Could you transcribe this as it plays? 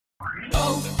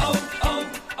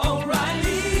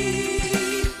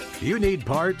O'Reilly. You need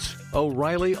parts?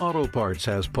 O'Reilly Auto Parts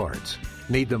has parts.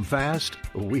 Need them fast?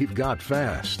 We've got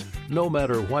fast. No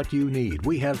matter what you need,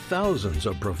 we have thousands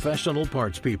of professional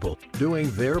parts people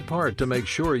doing their part to make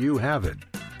sure you have it.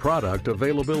 Product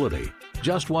availability.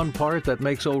 Just one part that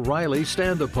makes O'Reilly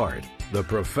stand apart. The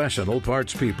professional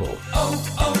parts people.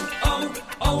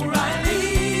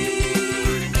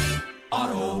 O'Reilly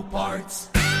Auto Parts.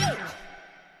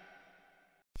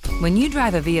 When you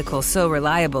drive a vehicle so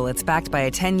reliable it's backed by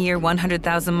a 10-year,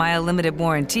 100,000-mile limited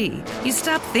warranty, you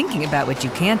stop thinking about what you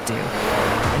can't do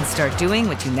and start doing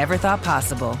what you never thought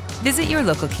possible. Visit your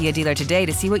local Kia dealer today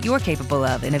to see what you're capable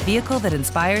of in a vehicle that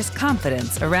inspires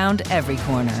confidence around every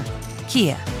corner.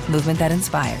 Kia, movement that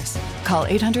inspires. Call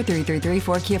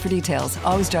 800-333-4KIA for details.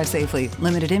 Always drive safely.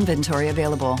 Limited inventory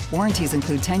available. Warranties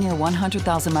include 10-year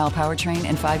 100,000-mile powertrain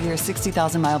and 5-year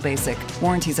 60,000-mile basic.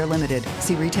 Warranties are limited.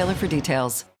 See retailer for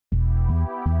details.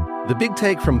 The Big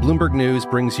Take from Bloomberg News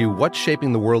brings you what's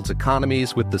shaping the world's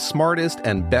economies with the smartest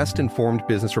and best-informed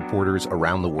business reporters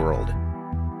around the world.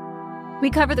 We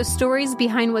cover the stories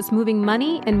behind what's moving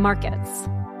money and markets,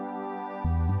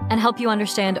 and help you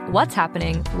understand what's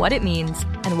happening, what it means,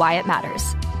 and why it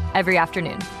matters every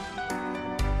afternoon.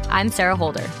 I'm Sarah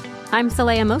Holder. I'm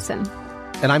Saleha Mohsin.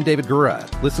 And I'm David Gura.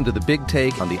 Listen to The Big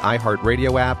Take on the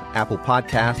iHeartRadio app, Apple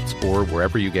Podcasts, or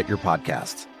wherever you get your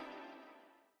podcasts.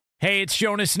 Hey, it's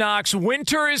Jonas Knox.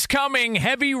 Winter is coming.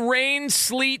 Heavy rain,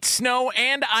 sleet, snow,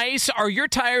 and ice. Are your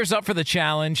tires up for the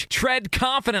challenge? Tread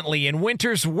confidently in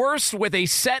winter's worst with a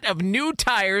set of new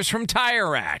tires from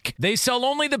Tire Rack. They sell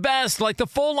only the best, like the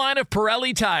full line of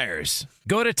Pirelli tires.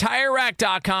 Go to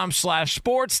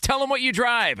TireRack.com/sports. Tell them what you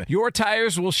drive. Your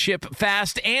tires will ship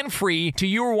fast and free to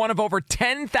you or one of over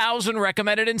 10,000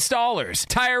 recommended installers.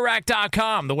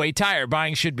 TireRack.com, the way tire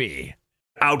buying should be.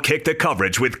 Outkick the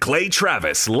coverage with Clay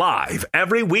Travis live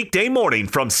every weekday morning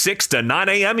from 6 to 9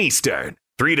 a.m. Eastern,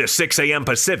 3 to 6 a.m.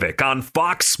 Pacific on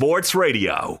Fox Sports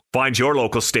Radio. Find your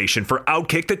local station for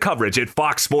Outkick the coverage at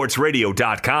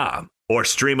foxsportsradio.com or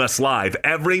stream us live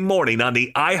every morning on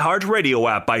the iHeartRadio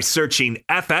app by searching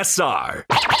FSR.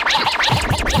 Now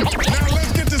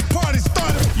let's get this party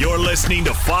started. You're listening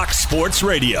to Fox Sports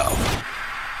Radio.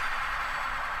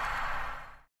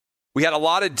 We had a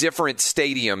lot of different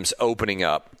stadiums opening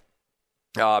up.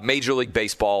 Major League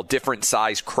Baseball, different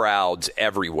size crowds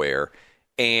everywhere.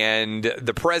 And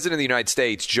the President of the United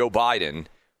States, Joe Biden,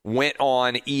 went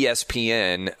on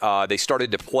ESPN. They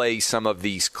started to play some of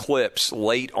these clips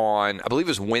late on, I believe it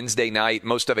was Wednesday night.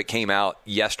 Most of it came out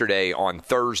yesterday on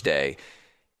Thursday.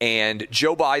 And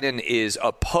Joe Biden is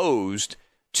opposed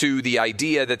to the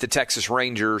idea that the Texas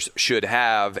Rangers should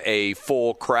have a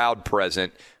full crowd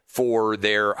present for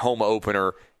their home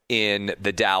opener in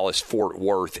the Dallas-Fort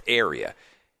Worth area.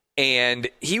 And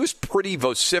he was pretty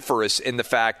vociferous in the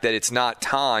fact that it's not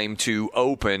time to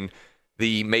open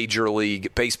the Major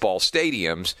League Baseball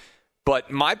stadiums.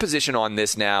 But my position on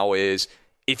this now is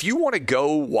if you want to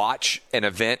go watch an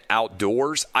event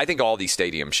outdoors, I think all these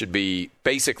stadiums should be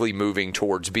basically moving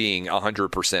towards being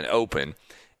 100% open.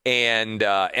 And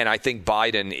I think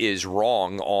Biden is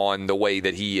wrong on the way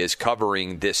that he is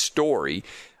covering this story.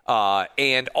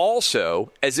 And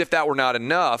also, as if that were not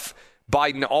enough,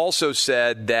 Biden also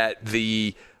said that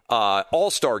the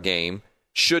All-Star game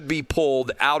should be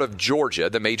pulled out of Georgia,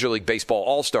 the Major League Baseball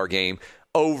All-Star game,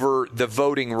 over the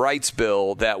voting rights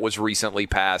bill that was recently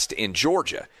passed in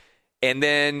Georgia. And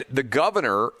then the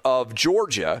governor of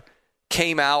Georgia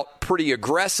came out pretty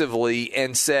aggressively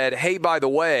and said, hey, by the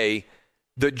way,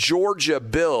 the Georgia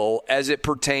bill as it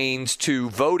pertains to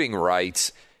voting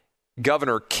rights,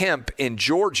 Governor Kemp in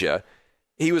Georgia,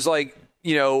 he was like,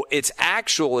 it's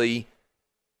actually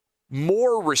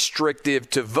more restrictive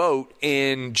to vote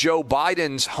in Joe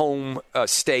Biden's home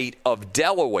state of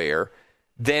Delaware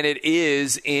than it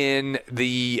is in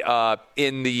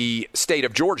the state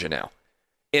of Georgia now.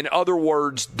 In other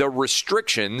words, the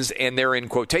restrictions, and they're in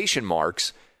quotation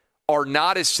marks, are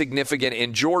not as significant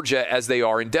in Georgia as they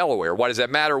are in Delaware. Why does that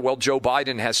matter? Well, Joe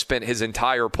Biden has spent his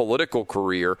entire political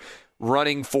career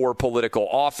running for political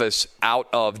office out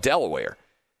of Delaware.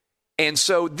 And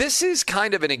so this is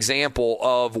kind of an example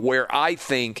of where I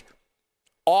think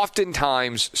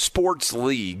oftentimes sports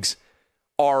leagues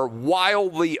are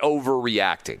wildly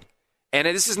overreacting. And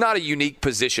this is not a unique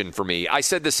position for me. I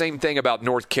said the same thing about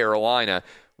North Carolina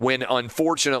when,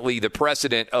 unfortunately, the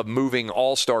precedent of moving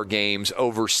all-star games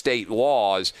over state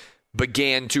laws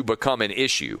began to become an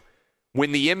issue.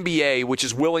 When the NBA, which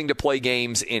is willing to play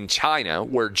games in China,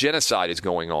 where genocide is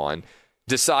going on,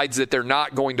 decides that they're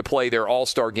not going to play their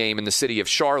all-star game in the city of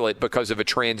Charlotte because of a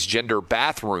transgender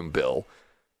bathroom bill,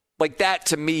 Like, that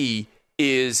to me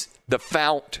is the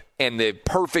fount and the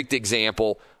perfect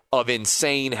example of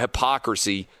insane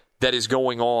hypocrisy that is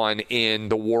going on in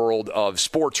the world of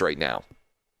sports right now.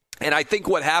 And I think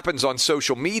what happens on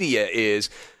social media is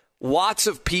lots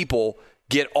of people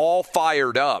get all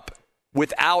fired up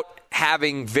without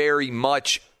having very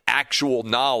much actual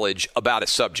knowledge about a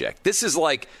subject. This is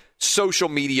like social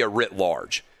media writ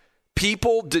large.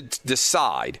 People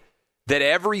decide that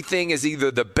everything is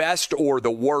either the best or the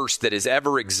worst that has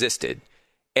ever existed,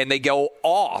 and they go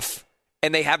off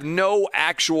and they have no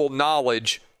actual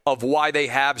knowledge of why they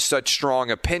have such strong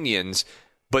opinions,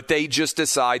 but they just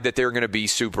decide that they're going to be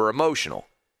super emotional.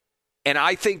 And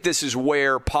I think this is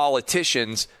where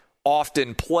politicians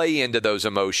often play into those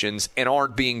emotions and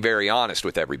aren't being very honest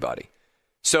with everybody.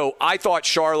 So I thought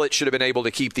Charlotte should have been able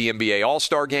to keep the NBA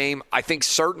All-Star Game. I think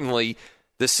certainly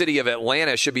the city of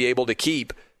Atlanta should be able to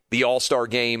keep the All-Star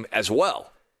Game as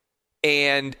well.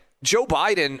 And Joe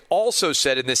Biden also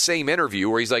said in this same interview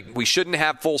where he's like, we shouldn't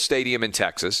have full stadium in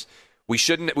Texas. We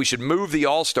should move the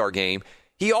All-Star Game.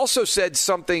 He also said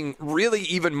something really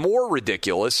even more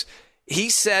ridiculous. He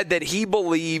said that he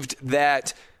believed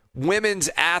that women's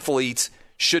athletes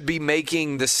should be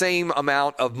making the same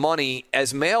amount of money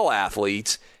as male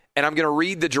athletes. And I'm going to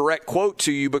read the direct quote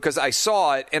to you because I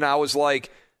saw it and I was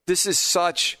like, this is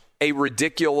such a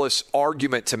ridiculous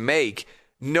argument to make.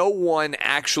 No one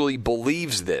actually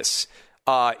believes this.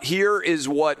 Here is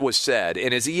what was said.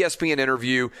 In his ESPN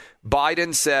interview,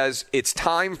 Biden says it's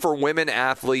time for women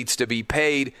athletes to be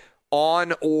paid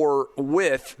on or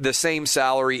with the same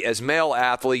salary as male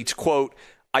athletes. Quote,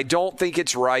 I don't think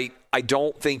it's right. I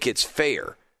don't think it's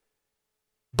fair.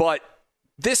 But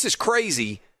this is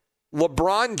crazy.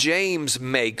 LeBron James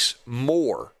makes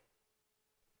more,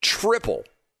 triple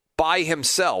by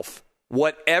himself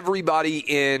what everybody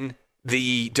in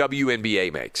the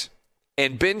WNBA makes.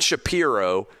 And Ben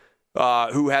Shapiro,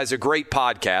 who has a great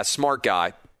podcast, smart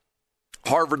guy,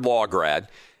 Harvard Law grad,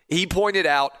 he pointed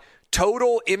out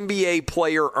total NBA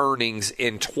player earnings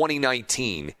in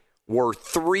 2019 were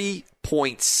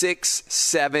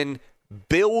 $3.67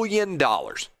 billion.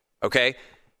 Okay?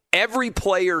 Every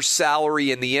player's salary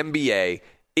in the NBA,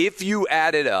 if you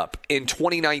add it up in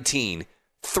 2019,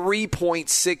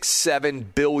 $3.67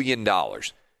 billion.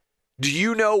 Do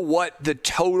you know what the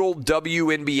total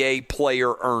WNBA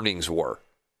player earnings were?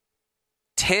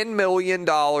 $10 million,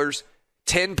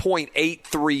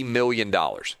 $10.83 million.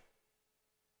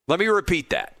 Let me repeat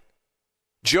that.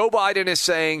 Joe Biden is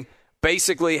saying,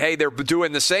 basically, hey, they're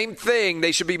doing the same thing.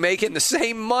 They should be making the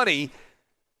same money.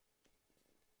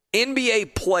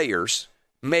 NBA players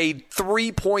made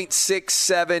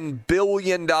 $3.67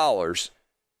 billion.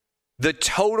 The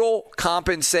total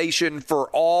compensation for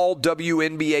all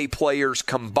WNBA players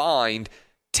combined,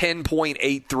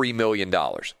 $10.83 million.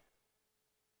 Let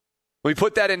me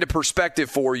put that into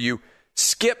perspective for you.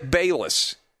 Skip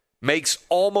Bayless makes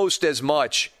almost as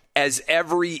much as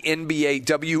every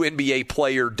WNBA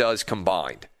player does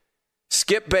combined.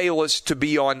 Skip Bayless, to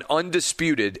be on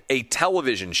Undisputed, a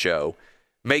television show,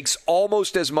 makes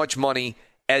almost as much money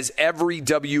as every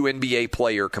WNBA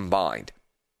player combined.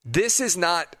 This is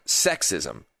not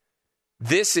sexism.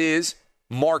 This is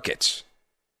markets.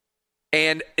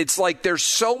 And it's like there's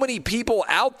so many people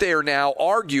out there now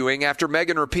arguing after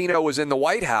Megan Rapinoe was in the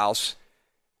White House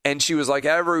and she was like,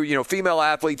 female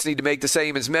athletes need to make the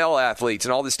same as male athletes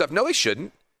and all this stuff. No, they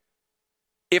shouldn't.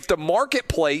 If the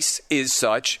marketplace is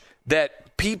such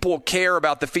that people care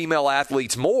about the female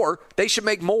athletes more, they should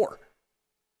make more.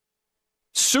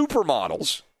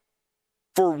 Supermodels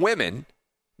for women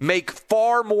make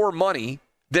far more money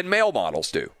than male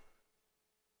models do.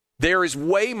 There is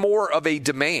way more of a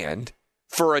demand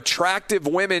for attractive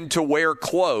women to wear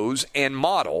clothes and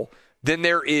model than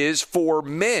there is for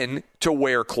men to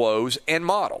wear clothes and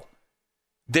model.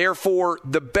 Therefore,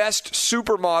 the best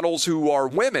supermodels who are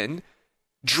women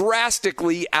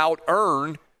drastically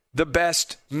out-earn the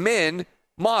best men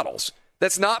models.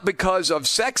 That's not because of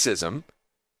sexism.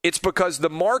 It's because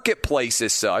the marketplace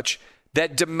is such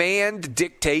that demand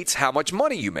dictates how much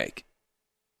money you make.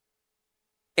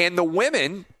 And the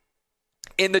women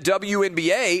in the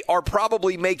WNBA are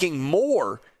probably making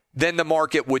more than the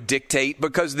market would dictate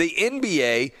because the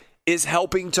NBA is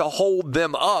helping to hold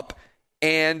them up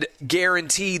and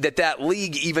guarantee that that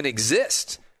league even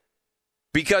exists.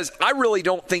 Because I really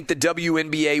don't think the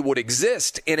WNBA would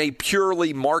exist in a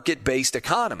purely market-based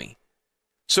economy.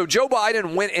 So Joe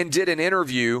Biden went and did an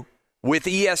interview with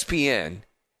ESPN,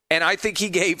 and I think he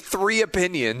gave 3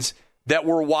 opinions that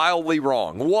were wildly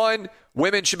wrong. 1,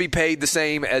 women should be paid the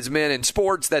same as men in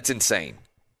sports. That's insane.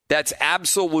 That's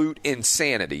absolute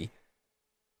insanity.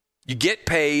 You get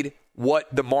paid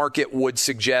what the market would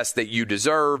suggest that you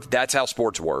deserve. That's how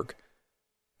sports work.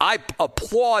 I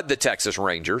applaud the Texas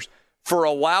Rangers for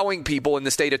allowing people in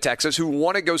the state of Texas who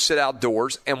want to go sit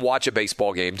outdoors and watch a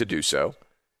baseball game to do so.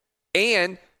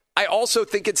 And I also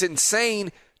think it's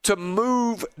insane to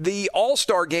move the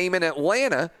All-Star game in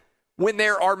Atlanta when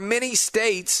there are many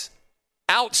states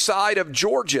outside of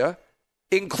Georgia,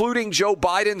 including Joe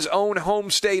Biden's own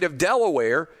home state of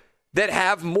Delaware, that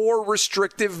have more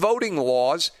restrictive voting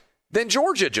laws than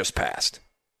Georgia just passed.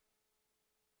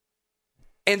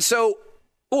 And so,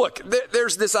 look,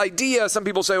 there's this idea. Some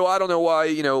people say, well, I don't know why,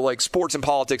 like sports and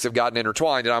politics have gotten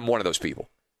intertwined, and I'm one of those people.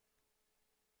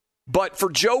 But for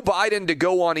Joe Biden to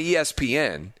go on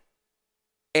ESPN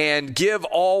and give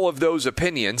all of those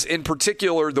opinions, in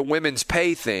particular the women's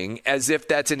pay thing, as if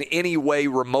that's in any way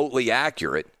remotely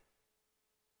accurate,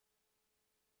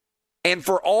 and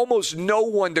for almost no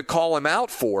one to call him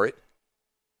out for it,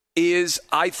 is,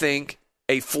 I think,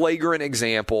 a flagrant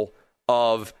example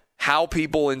of how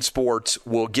people in sports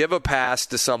will give a pass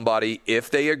to somebody if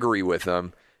they agree with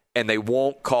them, and they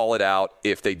won't call it out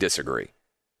if they disagree.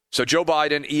 So Joe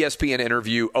Biden, ESPN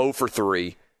interview, 0 for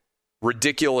 3,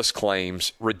 ridiculous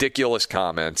claims, ridiculous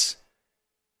comments,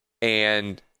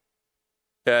 and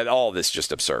all of this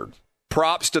just absurd.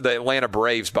 Props to the Atlanta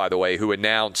Braves, by the way, who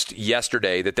announced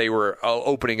yesterday that they were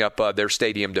opening up their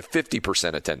stadium to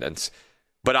 50% attendance.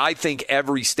 But I think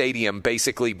every stadium,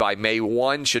 basically by May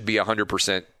 1, should be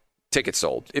 100% tickets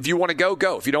sold. If you want to go,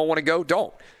 go. If you don't want to go,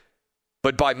 don't.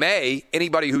 But by May,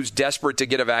 anybody who's desperate to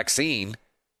get a vaccine,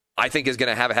 I think is going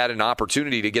to have had an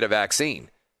opportunity to get a vaccine.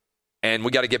 And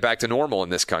we got to get back to normal in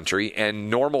this country. And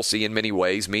normalcy in many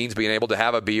ways means being able to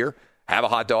have a beer, have a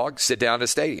hot dog, sit down at a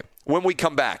stadium. When we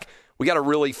come back, we got a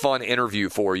really fun interview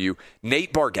for you.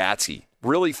 Nate Bargatze,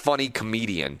 really funny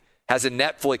comedian, has a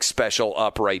Netflix special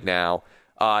up right now.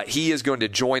 He is going to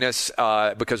join us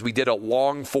because we did a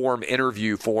long-form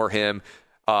interview for him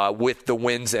with the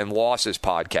Wins and Losses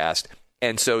podcast.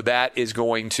 And so that is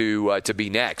going to be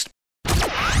next.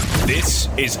 This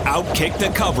is Outkick the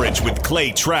Coverage with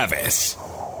Clay Travis.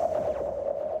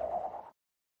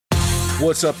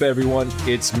 What's up, everyone?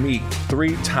 It's me,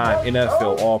 three-time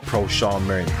NFL All-Pro Sean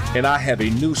Merriman, and I have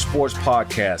a new sports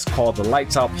podcast called the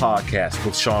Lights Out Podcast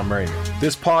with Sean Merriman.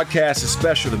 This podcast is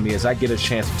special to me as I get a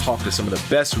chance to talk to some of the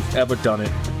best who've ever done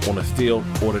it on the field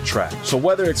or the track. So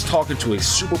whether it's talking to a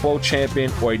Super Bowl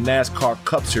champion or a NASCAR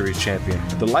Cup Series champion,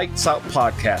 the Lights Out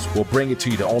Podcast will bring it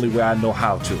to you the only way I know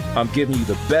how to. I'm giving you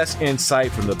the best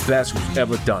insight from the best who's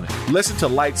ever done it. Listen to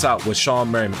Lights Out with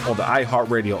Sean Merriman on the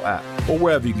iHeartRadio app or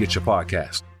wherever you get your podcast.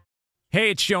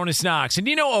 Hey, it's Jonas Knox, and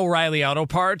you know O'Reilly Auto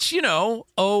Parts. You know,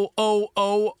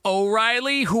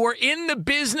 O'Reilly, who are in the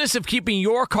business of keeping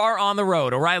your car on the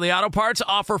road. O'Reilly Auto Parts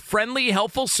offer friendly,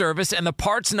 helpful service and the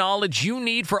parts knowledge you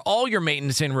need for all your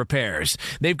maintenance and repairs.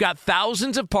 They've got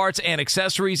thousands of parts and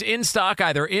accessories in stock,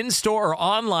 either in-store or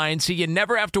online, so you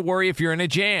never have to worry if you're in a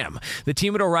jam. The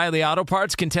team at O'Reilly Auto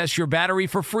Parts can test your battery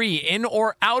for free in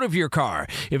or out of your car.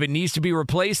 If it needs to be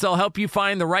replaced, they'll help you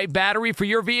find the right battery for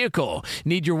your vehicle.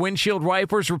 Need your windshield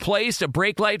wipers replaced, a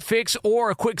brake light fix,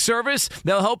 or a quick service?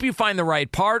 They'll help you find the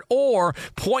right part or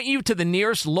point you to the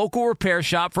nearest local repair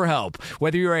shop for help.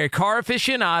 Whether you're a car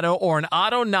aficionado or an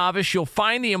auto novice, you'll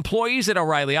find the employees at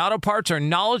O'Reilly Auto Parts are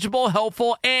knowledgeable,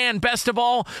 helpful, and best of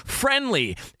all,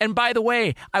 friendly. And by the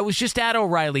way, I was just at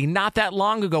O'Reilly not that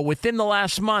long ago, within the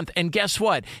last month, and guess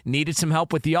what? Needed some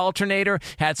help with the alternator,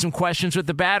 had some questions with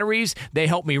the batteries. They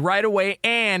helped me right away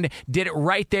and did it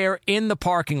right there in the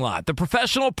parking lot. The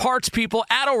professional parts people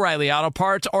at O'Reilly Auto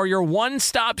Parts are your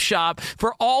one-stop shop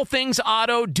for all things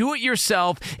auto,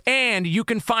 do-it-yourself, and you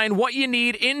can find what you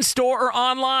need in-store or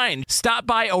online. Stop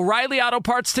by O'Reilly Auto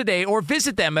Parts today or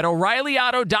visit them at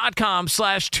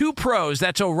O'ReillyAuto.com/2pros.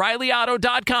 That's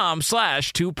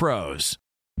O'ReillyAuto.com/2pros.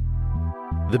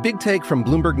 The Big Take from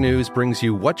Bloomberg News brings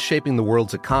you what's shaping the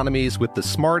world's economies with the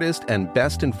smartest and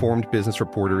best-informed business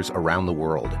reporters around the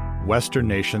world. Western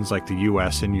nations like the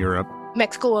U.S. and Europe.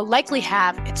 Mexico will likely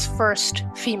have its first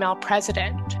female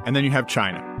president. And then you have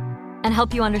China. And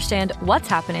help you understand what's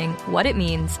happening, what it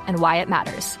means, and why it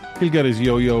matters. He'll get his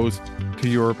yo-yos to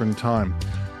Europe in time.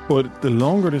 But the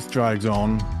longer this drags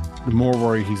on, the more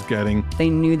worry he's getting. They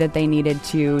knew that they needed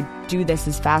to do this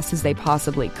as fast as they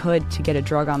possibly could to get a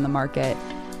drug on the market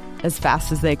as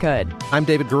fast as they could. I'm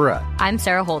David Gura. I'm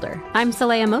Sarah Holder. I'm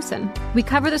Saleha Mohsen. We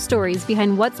cover the stories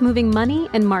behind what's moving money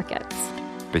and markets.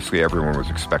 Basically, everyone was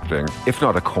expecting, if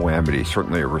not a calamity,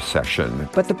 certainly a recession.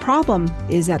 But the problem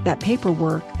is that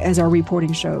paperwork, as our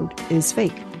reporting showed, is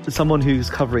fake. As someone who's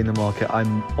covering the market,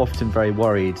 I'm often very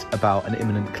worried about an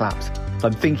imminent collapse.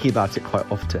 I'm thinking about it quite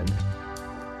often.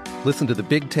 Listen to The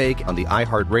Big Take on the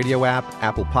iHeartRadio app,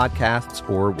 Apple Podcasts,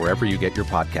 or wherever you get your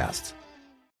podcasts.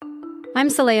 I'm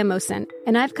Saleha Mohsin,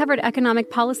 and I've covered economic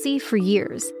policy for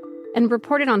years and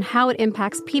reported on how it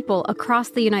impacts people across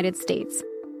the United States.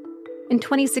 In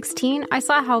 2016, I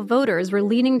saw how voters were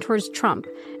leaning towards Trump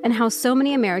and how so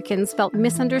many Americans felt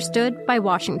misunderstood by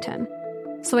Washington.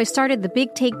 So I started The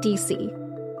Big Take DC.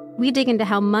 We dig into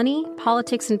how money,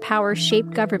 politics, and power shape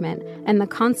government and the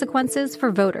consequences for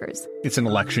voters. It's an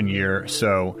election year,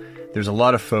 so there's a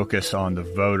lot of focus on the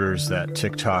voters that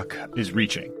TikTok is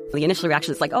reaching. The initial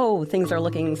reaction is like, oh, things are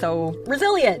looking so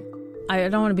resilient. I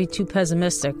don't want to be too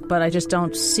pessimistic, but I just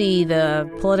don't see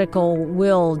the political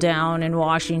will down in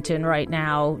Washington right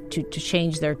now to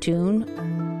change their tune.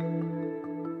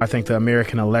 I think the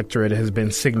American electorate has been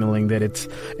signaling that it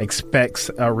expects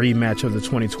a rematch of the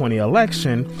 2020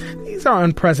 election. These are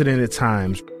unprecedented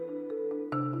times.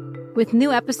 With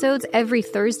new episodes every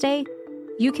Thursday,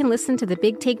 you can listen to The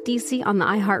Big Take DC on the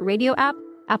iHeartRadio app,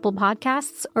 Apple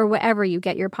Podcasts, or wherever you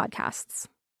get your podcasts.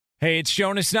 Hey, it's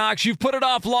Jonas Knox. You've put it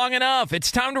off long enough. It's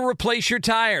time to replace your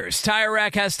tires. Tire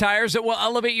Rack has tires that will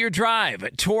elevate your drive.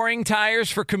 Touring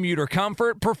tires for commuter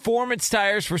comfort, performance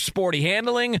tires for sporty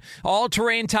handling,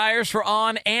 all-terrain tires for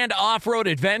on- and off-road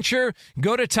adventure.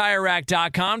 Go to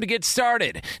TireRack.com to get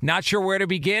started. Not sure where to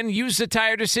begin? Use the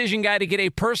Tire Decision Guide to get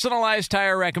a personalized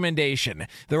tire recommendation.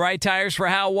 The right tires for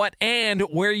how, what, and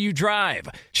where you drive.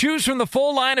 Choose from the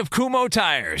full line of Kumho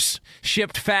tires.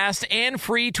 Shipped fast and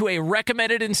free to a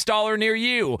recommended installer near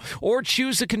you, or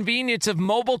choose the convenience of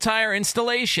mobile tire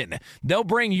installation. They'll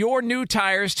bring your new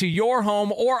tires to your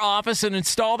home or office and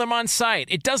install them on site.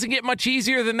 It doesn't get much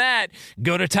easier than that.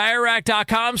 Go to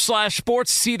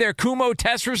TireRack.com/sports to see their Kumho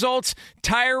test results,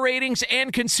 tire ratings,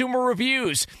 and consumer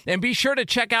reviews. And be sure to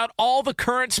check out all the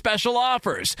current special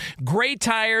offers. Great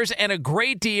tires and a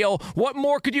great deal. What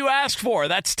more could you ask for?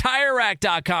 That's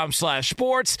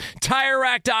TireRack.com/sports.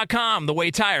 TireRack.com, the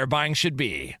way tire buying should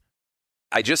be.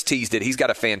 I just teased it. He's got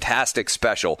a fantastic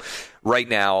special right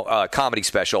now, comedy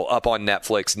special up on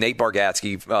Netflix. Nate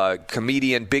Bargatze,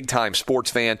 comedian, big-time sports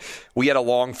fan. We had a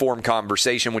long-form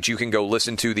conversation, which you can go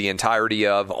listen to the entirety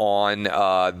of on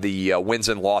the Wins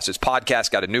and Losses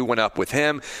podcast. Got a new one up with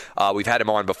him. We've had him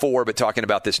on before, but talking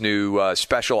about this new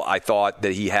special I thought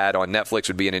that he had on Netflix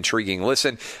would be an intriguing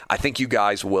listen. I think you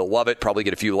guys will love it, probably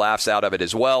get a few laughs out of it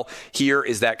as well. Here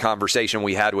is that conversation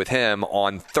we had with him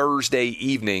on Thursday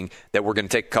evening that we're going to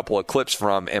take a couple of clips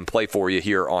from and play for you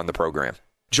here on the program.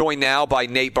 Joined now by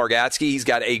Nate Bargatze. He's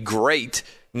got a great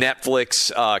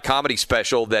Netflix comedy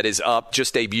special that is up,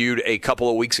 just debuted a couple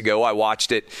of weeks ago. I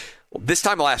watched it this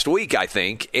time last week, I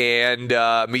think, and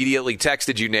immediately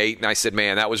texted you, Nate, and I said,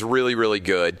 man, that was really, really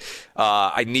good.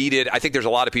 I think there's a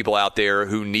lot of people out there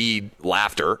who need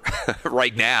laughter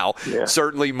right now,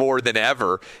 certainly more than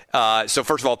ever. So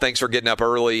first of all, thanks for getting up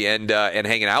early and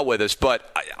hanging out with us. But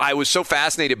I was so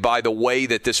fascinated by the way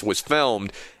that this was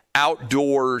filmed.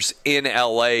 Outdoors in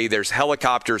LA, there's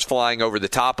helicopters flying over the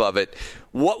top of it.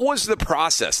 What was the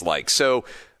process like? So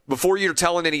before you're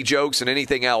telling any jokes and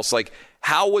anything else, like,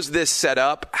 how was this set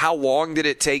up? How long did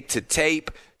it take to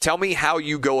tape? Tell me how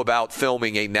you go about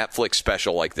filming a Netflix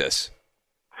special like this.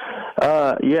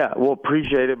 Well,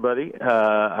 appreciate it, buddy.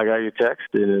 I got your text,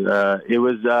 and it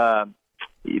was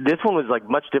this one was like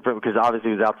much different because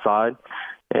obviously it was outside,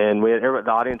 and we had the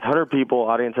audience, 100 people.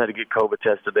 Audience had to get COVID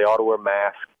tested. They all had to wear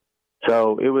masks.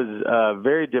 So it was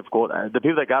very difficult. The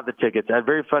people that got the tickets,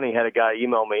 very funny, had a guy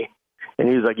email me, and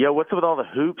he was like, yo, what's up with all the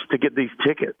hoops to get these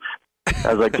tickets?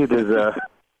 I was like, dude, there's a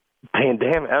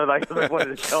pandemic. I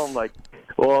wanted to tell him, like,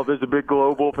 well, there's a big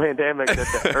global pandemic that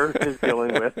the Earth is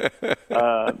dealing with.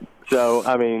 So,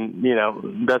 I mean,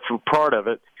 that's part of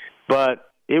it.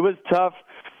 But it was tough.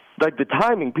 Like, the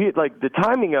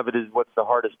timing of it is what's the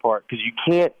hardest part,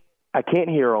 because I can't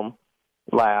hear them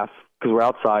laugh. Because we're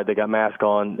outside, they got masks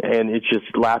on, and it's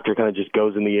just laughter kind of just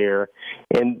goes in the air.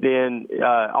 And then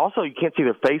also you can't see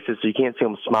their faces, so you can't see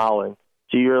them smiling.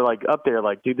 So you're like up there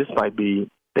like, dude,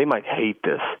 they might hate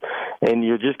this. And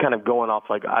you're just kind of going off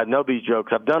like, I know these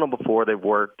jokes. I've done them before. They've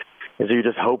worked. And so you're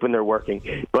just hoping they're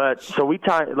working. But so we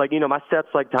timed, my sets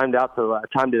timed out. So I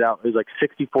timed it out. It was like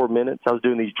 64 minutes. I was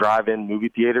doing these drive-in movie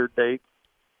theater dates.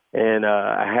 And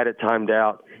I had it timed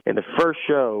out. And the first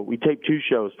show, we taped 2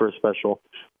 shows for a special.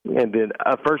 And then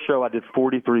first show I did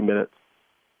 43 minutes.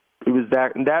 It was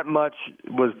that much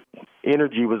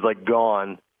energy was like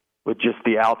gone with just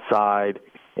the outside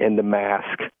and the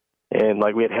mask, and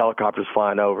like we had helicopters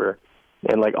flying over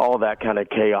and like all that kind of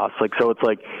chaos. Like, so it's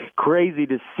like crazy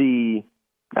to see.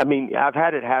 I mean, I've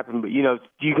had it happen, but you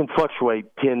can fluctuate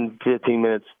 10, 15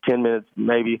 minutes, 10 minutes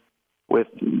maybe with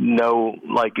no,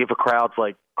 like if a crowd's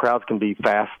like crowds can be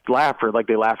fast laughter, like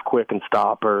they laugh quick and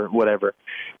stop or whatever.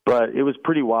 But it was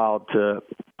pretty wild to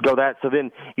go that. So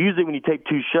then usually when you take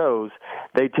 2 shows,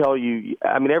 they tell you,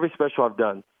 I mean, every special I've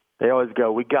done, they always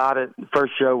go, we got it.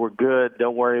 First show, we're good.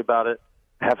 Don't worry about it.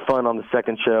 Have fun on the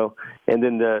second show. And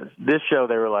then this show,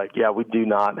 they were like, yeah, we do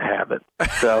not have it.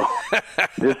 So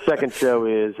this second show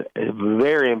is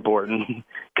very important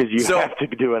because you have to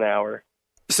do an hour.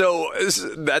 So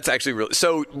that's actually really.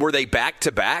 So were they back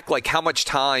to back? Like, how much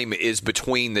time is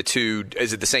between the two?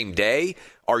 Is it the same day?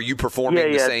 Are you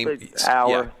performing the same it's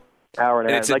hour and a half?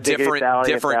 And it's a like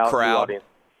different crowd.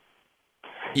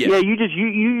 Yeah, you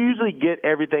usually get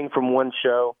everything from one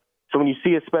show. So when you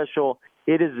see a special,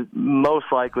 it is most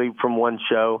likely from one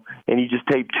show, and you just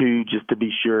tape 2 just to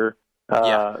be sure.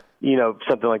 You know,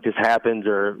 something like this happens,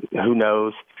 or who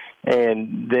knows.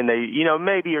 And then they, you know,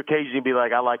 maybe occasionally be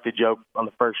like, I like the joke on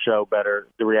the first show better.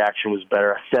 The reaction was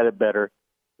better. I said it better,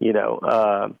 you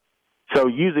know. So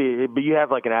usually, but you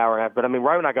have like an hour and a half. But I mean,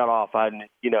 right when I got off, I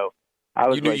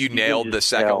was. You knew you nailed the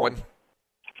second one?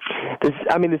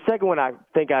 The second one, I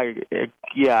think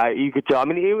you could tell. I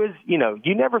mean, it was, you know,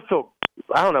 you never feel,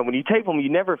 I don't know, when you tape them, you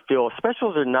never feel,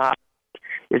 specials are not,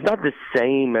 it's not the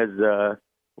same as a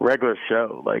regular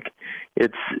show. Like,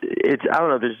 it's I don't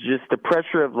know, there's just the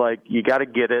pressure of, like, you got to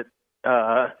get it.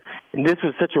 And this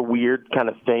was such a weird kind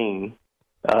of thing.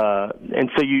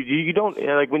 And so you don't,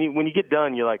 like, when you get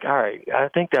done, you're like, all right, I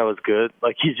think that was good.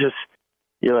 Like,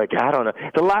 you're like, I don't know.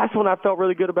 The last one I felt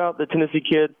really good about, the Tennessee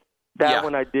Kid. That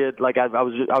one I did, like I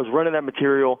was running that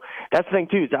material. That's the thing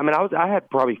too. I mean, I had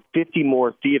probably 50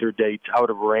 more theater dates I would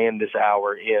have ran this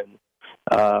hour in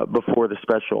before the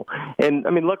special. And I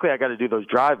mean, luckily I got to do those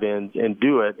drive-ins and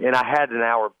do it. And I had an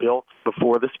hour built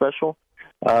before the special.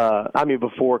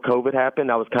 Before COVID happened,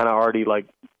 I was kind of already like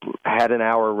had an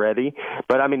hour ready.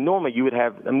 But I mean, normally you would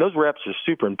have. I mean, those reps are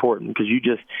super important because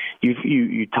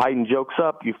you tighten jokes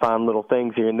up, you find little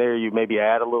things here and there, you maybe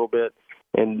add a little bit.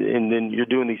 And then you're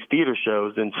doing these theater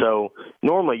shows, and so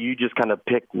normally you just kind of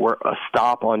pick a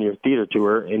stop on your theater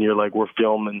tour, and you're like, we're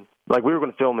filming. Like, we were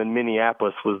going to film in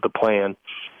Minneapolis was the plan,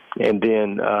 and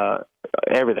then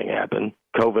everything happened,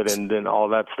 COVID, and then all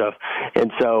that stuff,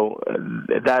 and so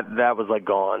that was like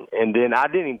gone. And then I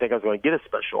didn't even think I was going to get a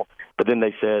special, but then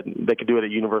they said they could do it at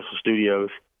Universal Studios,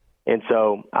 and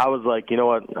so I was like, you know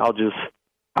what,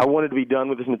 I wanted to be done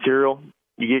with this material.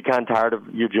 You get kind of tired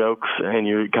of your jokes, and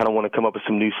you kind of want to come up with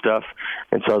some new stuff.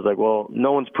 And so I was like, well,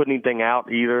 no one's putting anything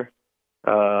out either.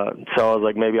 So I was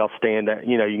like, maybe I'll stand,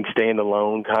 you can stand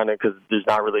alone kind of because there's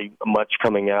not really much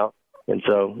coming out. And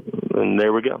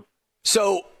there we go.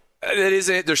 So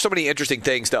there's so many interesting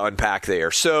things to unpack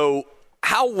there. So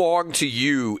how long to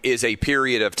you is a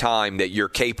period of time that you're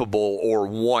capable or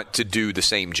want to do the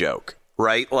same joke,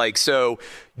 right? Like, so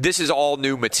this is all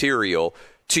new material.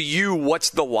 To you, what's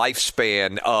the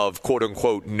lifespan of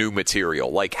quote-unquote new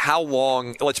material? Like, how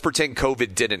long, let's pretend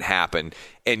COVID didn't happen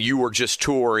and you were just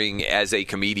touring as a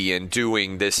comedian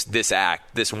doing this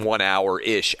act, this 1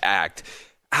 hour-ish act.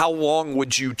 How long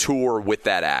would you tour with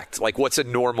that act? Like, what's a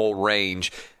normal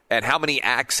range? And how many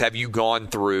acts have you gone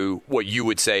through, what you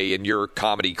would say, in your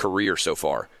comedy career so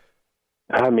far?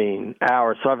 I mean,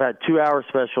 hours. So I've had 2 hour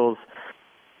specials.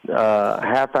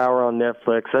 Half hour on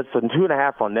Netflix. That's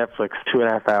 2.5 on Netflix,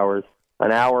 2.5 hours.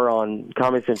 An hour on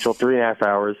Comedy Central, 3.5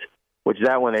 hours, which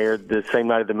that one aired the same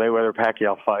night of the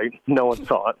Mayweather-Pacquiao fight. No one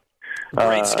saw it.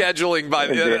 Great scheduling.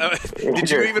 Did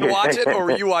you even watch it, or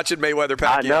were you watching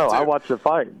Mayweather-Pacquiao? No, too? I watched the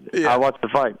fight. Yeah. I watched the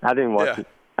fight. I didn't watch it.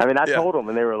 I mean, I told them,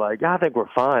 and they were like, I think we're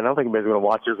fine. I don't think anybody's going to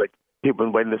watch it. It was like, people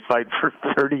have been waiting this fight for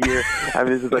 30 years. I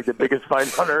mean, this is like the biggest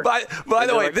fight on earth. By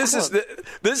the way, like, this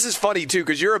is funny, too,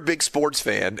 because you're a big sports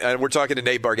fan, and we're talking to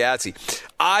Nate Bargatze.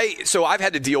 So I've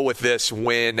had to deal with this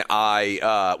when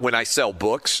I sell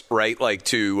books, right, like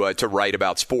to write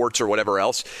about sports or whatever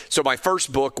else. So my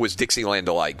first book was Dixieland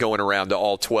Delight, going around to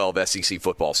all 12 SEC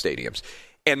football stadiums.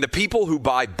 And the people who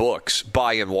buy books,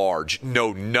 by and large,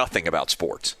 know nothing about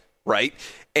sports, right?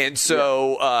 And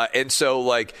so,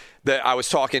 I was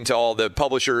talking to all the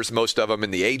publishers, most of them,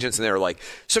 and the agents, and they were like,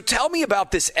 so tell me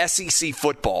about this SEC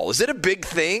football. Is it a big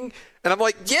thing? And I'm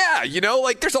like, yeah,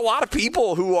 there's a lot of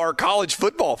people who are college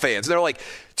football fans. And they're like,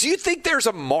 do you think there's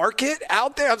a market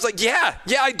out there? I was like, yeah,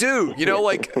 I do.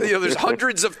 There's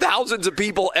hundreds of thousands of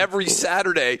people every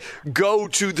Saturday go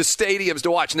to the stadiums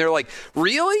to watch. And they're like,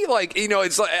 really?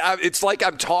 It's like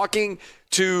I'm talking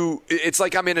to, it's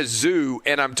like I'm in a zoo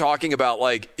and I'm talking about,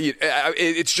 like,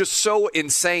 it's just so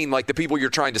insane, like the people you're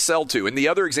trying to sell to. And the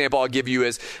other example I'll give you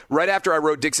is right after I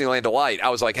wrote Dixieland Delight, I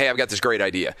was like, hey, I've got this great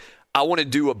idea. I want to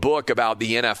do a book about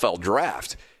the NFL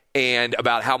draft. and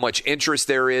about how much interest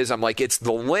there is. I'm like, it's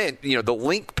the link, the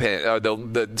link pin,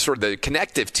 the sort of the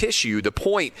connective tissue, the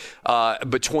point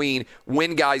between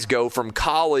when guys go from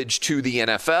college to the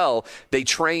NFL. They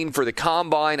train for the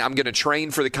combine. I'm going to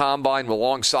train for the combine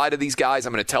alongside of these guys.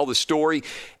 I'm going to tell the story.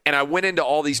 And I went into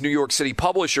all these New York City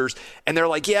publishers, and they're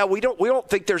like, yeah, we don't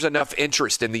think there's enough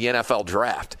interest in the NFL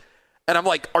draft. And I'm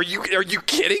like, are you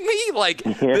kidding me? Like,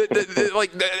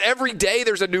 every day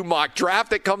there's a new mock draft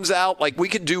that comes out. Like, we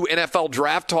could do NFL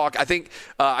draft talk. I think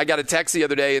I got a text the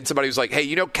other day, and somebody was like,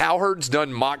 hey, Cowherd's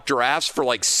done mock drafts for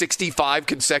like 65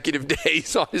 consecutive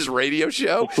days on his radio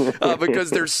show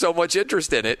because there's so much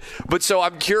interest in it. But so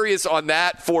I'm curious on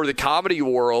that for the comedy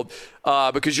world.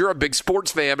 Because you're a big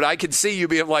sports fan, but I can see you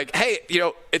being like, hey,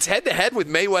 it's head-to-head with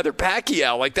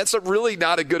Mayweather-Pacquiao. Like, that's really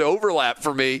not a good overlap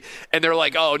for me. And they're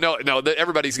like, oh, no,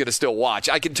 everybody's going to still watch.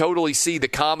 I can totally see the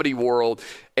comedy world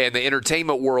and the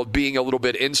entertainment world being a little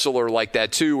bit insular like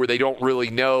that, too, where they don't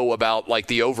really know about, like,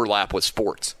 the overlap with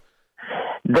sports.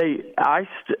 I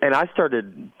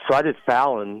did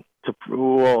Fallon.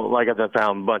 I've done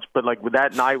Fallon a bunch, but, like,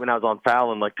 that night when I was on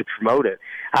Fallon, like, to promote it,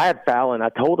 I had Fallon. I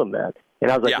told him that. And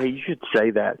I was like, hey, you should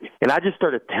say that. And I just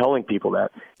started telling people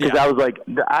that because I was like,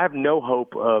 I have no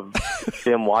hope of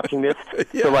them watching this.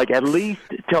 So, like, at least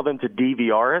tell them to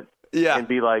DVR it and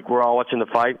be like, we're all watching the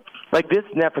fight. Like, this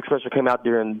Netflix special came out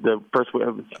during the first week.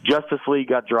 Justice League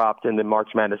got dropped and then March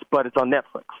Madness, but it's on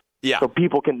Netflix. Yeah. So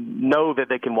people can know that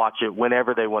they can watch it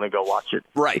whenever they want to go watch it.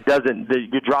 Right.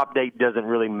 Your drop date doesn't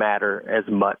really matter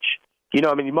as much.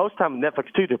 Most time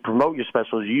Netflix, too, to promote your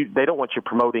specials, they don't want you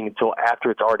promoting until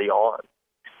after it's already on.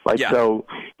 So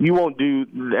you won't do –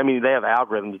 they have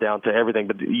algorithms down to everything,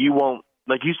 but you won't –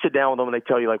 like, you sit down with them and they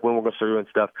tell you, like, when we're going to start doing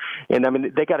stuff. And,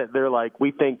 they got it – they're like,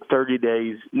 we think 30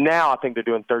 days – now I think they're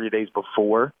doing 30 days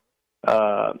before.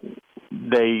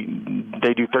 They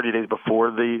do 30 days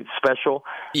before the special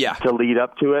to lead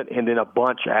up to it, and then a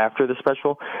bunch after the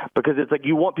special, because it's like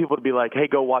you want people to be like, hey,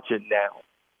 go watch it now.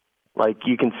 Like,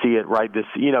 you can see it right this,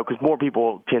 because more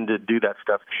people tend to do that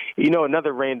stuff.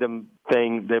 Another random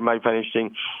thing that might find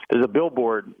interesting, there's a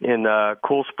billboard in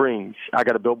Cool Springs. I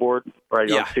got a billboard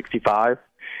right on 65.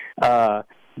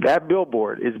 That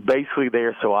billboard is basically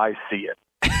there so I see it.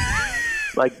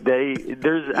 Like,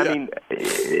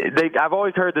 I've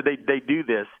always heard that they do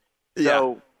this.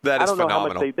 So that is I don't know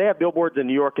phenomenal. How much they have billboards in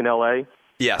New York and L.A.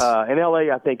 Yes. And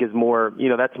L.A. I think is more,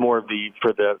 that's more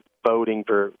for the voting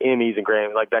for Emmys and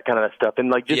Grammys, like that kind of stuff. And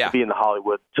like just to be in the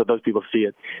Hollywood so those people see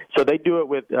it. So they do it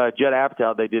with Judd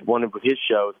Apatow. They did one with his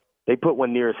shows. They put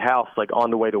one near his house, like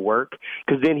on the way to work,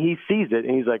 because then he sees it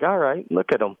and he's like, all right,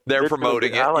 look at them. They're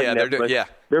promoting it. Like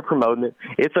they're promoting it.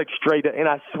 It's like straight up. And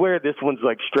I swear this one's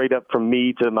like straight up from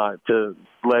me to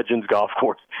Legends Golf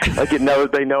Course. Like they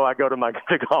know I go to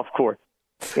the golf course.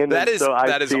 And that is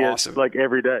awesome. Like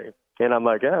every day. And I'm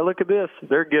like, look at this.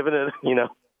 They're giving it,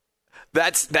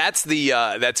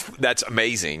 That's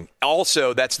amazing.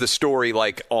 Also, that's the story,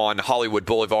 like on Hollywood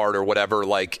Boulevard or whatever,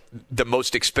 like the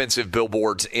most expensive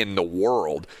billboards in the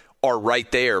world are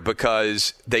right there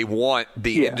because they want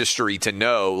the industry to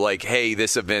know, like, hey,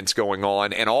 this event's going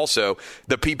on, and also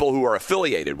the people who are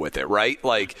affiliated with it, right?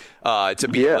 Like to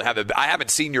be able to have I haven't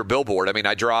seen your billboard. I mean,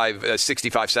 I drive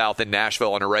 65 South in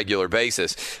Nashville on a regular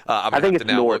basis. I think it's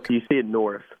north. You see it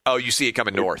north. Oh, you see it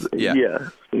coming north. Yeah.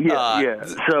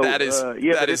 So that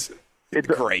is it's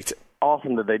great.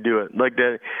 Awesome that they do it. Like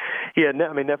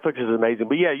Netflix is amazing.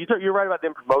 But you're right about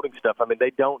them promoting stuff. I mean,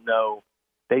 they don't know.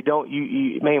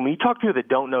 Man, when you talk to people that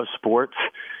don't know sports,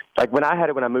 like when I had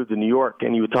it when I moved to New York,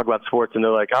 and you would talk about sports, and they're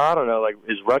like, I don't know, like,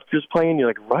 is Rutgers playing? You're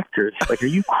like, Rutgers? Like, are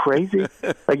you crazy?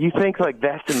 Like, you think like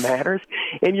that matters?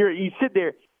 And you sit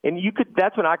there, and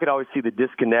that's when I could always see the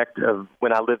disconnect of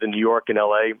when I lived in New York and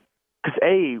L.A. Because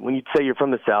when you say you're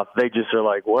from the South, they just are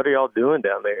like, what are y'all doing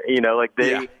down there? Like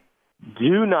they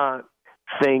do not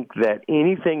think that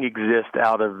anything exists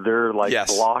out of their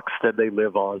blocks that they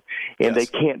live on, and they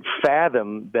can't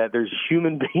fathom that there's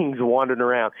human beings wandering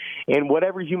around, and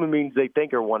whatever human beings they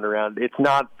think are wandering around, it's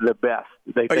not the best.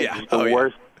 They think it's the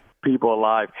worst people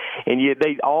alive, and you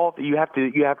have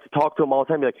to talk to them all the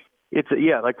time. You're like, it's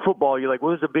like football. You're like,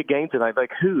 well, there's a big game tonight.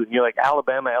 Like, who? And you're like,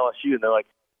 Alabama, LSU, and they're like,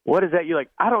 what is that? You're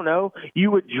like, I don't know.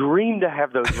 You would dream to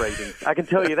have those ratings. I can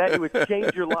tell you that. It would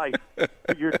change your life.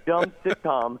 Your dumb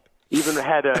sitcom even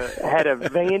had a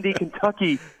Vandy,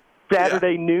 Kentucky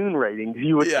Saturday noon ratings.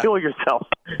 You would kill yourself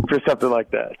for something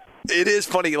like that. It is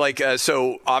funny. Like,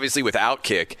 so obviously with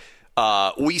Outkick,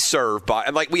 we serve by,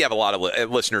 like, we have a lot of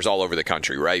listeners all over the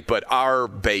country, right? But our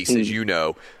base, as you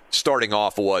know, starting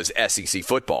off was SEC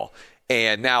football.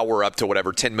 And now we're up to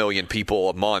whatever 10 million people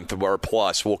a month or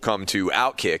plus will come to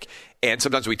Outkick. And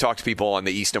sometimes we talk to people on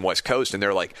the East and West Coast, and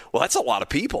they're like, well, that's a lot of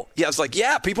people. Yeah, it's like,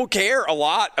 yeah, people care a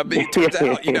lot. I mean, it turns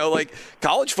out, like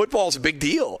college football is a big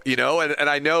deal, and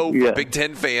I know for Big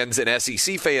Ten fans and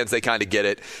SEC fans, they kind of get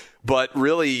it. But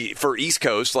really, for East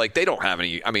Coast, like, they don't have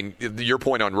any. I mean, your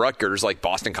point on Rutgers, like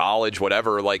Boston College,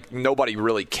 whatever, like, nobody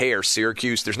really cares.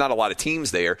 Syracuse, there's not a lot of teams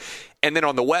there. And then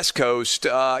on the West Coast,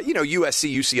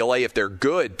 USC, UCLA, if they're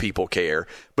good, people care.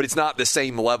 But it's not the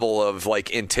same level of,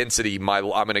 like, intensity. I'm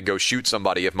going to go shoot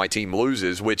somebody if my team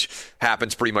loses, which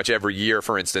happens pretty much every year,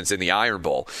 for instance, in the Iron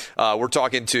Bowl. We're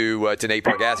talking to Nate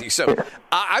Bargatze. So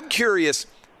I'm curious.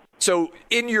 So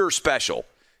in your special,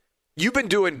 you've been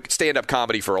doing stand-up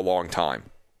comedy for a long time.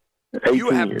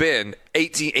 You have been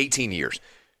 18 years.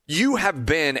 You have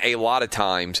been a lot of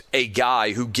times a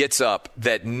guy who gets up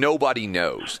that nobody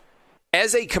knows.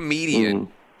 As a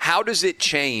comedian, how does it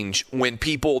change when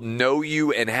people know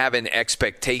you and have an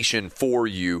expectation for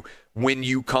you when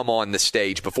you come on the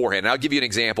stage beforehand? And I'll give you an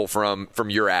example from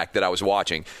your act that I was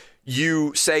watching.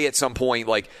 You say at some point,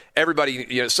 like,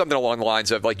 everybody, something along the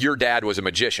lines of, like, your dad was a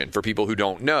magician, for people who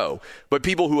don't know. But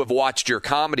people who have watched your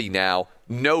comedy now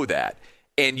know that.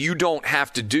 And you don't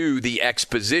have to do the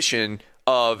exposition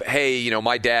of, hey,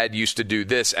 my dad used to do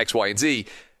this, X, Y, and Z.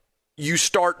 You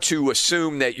start to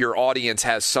assume that your audience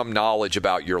has some knowledge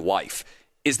about your life.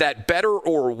 Is that better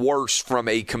or worse from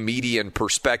a comedian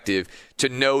perspective to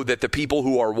know that the people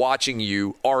who are watching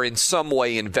you are in some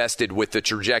way invested with the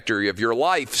trajectory of your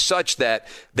life, such that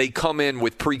they come in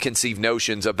with preconceived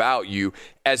notions about you,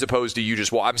 as opposed to you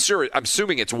just, I'm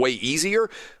assuming it's way easier,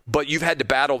 but you've had to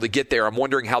battle to get there. I'm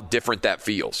wondering how different that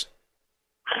feels.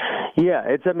 Yeah,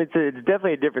 it's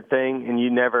definitely a different thing, and you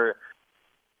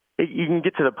can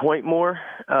get to the point more.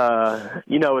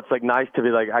 It's like nice to be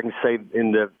like, I can say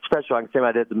in the special, I can say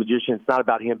my dad's a magician. It's not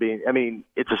about him being,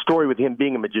 it's a story with him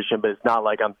being a magician, but it's not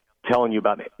like I'm telling you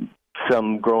about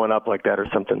some growing up like that or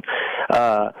something.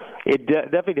 It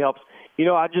definitely helps.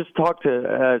 I just talked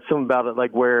to someone about it,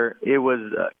 like, where it was,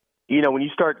 when you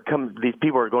start these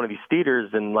people are going to these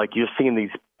theaters and, like, you're seeing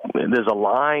there's a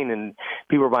line and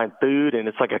people are buying food and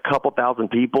it's like a couple thousand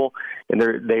people and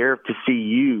they're there to see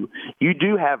you. You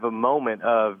do have a moment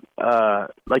of,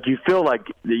 like, you feel like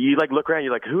you, like, look around,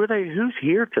 you're like, who's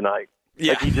here tonight?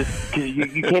 Yeah. Like, cause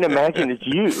you can't imagine it's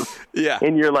you. Yeah.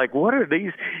 And you're like, what are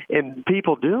these and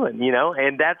people doing,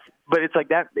 and but it's like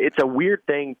that, it's a weird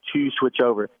thing to switch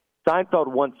over. Seinfeld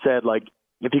once said, like,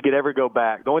 if he could ever go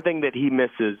back, the only thing that he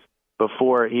misses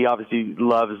before, he obviously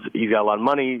he's got a lot of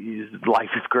money, his life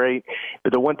is great,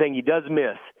 but the one thing he does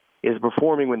miss is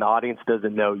performing when the audience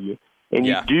doesn't know you. And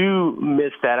you do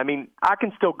miss that. I mean, I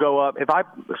can still go up, if I,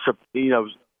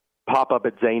 pop up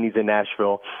at Zany's in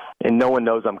Nashville and no one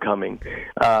knows I'm coming.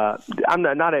 And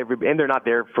they're not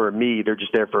there for me, they're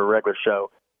just there for a regular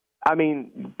show. I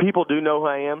mean, people do know who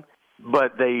I am,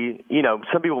 but they,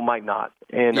 some people might not.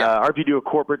 And or if you do a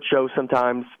corporate show,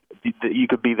 sometimes you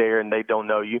could be there and they don't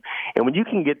know you. And when you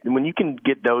can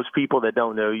get those people that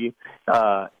don't know you,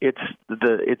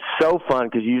 it's so fun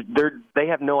because they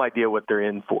have no idea what they're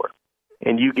in for.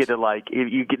 And you get to,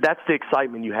 that's the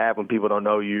excitement you have when people don't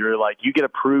know you. You're like, you get to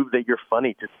prove that you're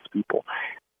funny to these people.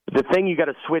 The thing you got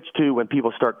to switch to when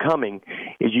people start coming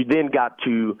is you then got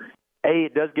to,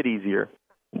 it does get easier.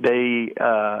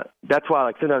 That's why,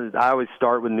 like, sometimes I always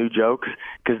start with new jokes,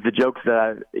 because the jokes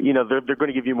that they're going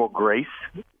to give you more grace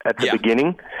at the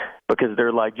beginning, because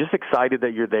they're, like, just excited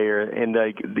that you're there, and,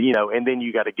 like, and then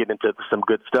you got to get into some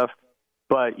good stuff.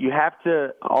 But you have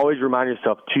to always remind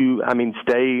yourself to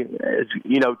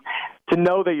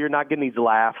know that you're not getting these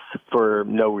laughs for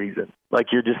no reason. Like,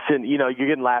 you're just sitting, you're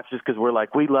getting laughs just because we're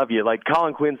like, we love you. Like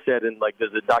Colin Quinn said, and, like,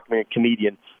 there's a documentary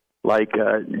comedian, like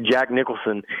Jack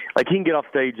Nicholson, like, he can get off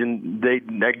stage and they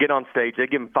get on stage, they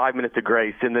give him 5 minutes of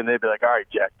grace, and then they'd be like, all right,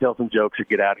 Jack, tell some jokes or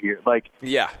get out of here. Like,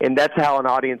 and that's how an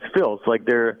audience feels. Like,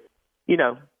 they're,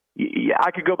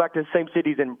 I could go back to the same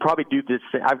cities and probably do this.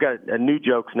 I've got new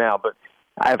jokes now, but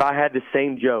if I had the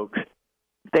same jokes,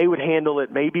 they would handle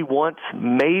it maybe once,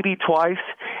 maybe twice,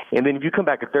 and then if you come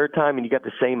back a third time and you got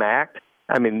the same act,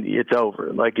 I mean, it's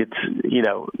over. Like, it's,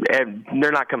 and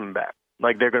they're not coming back.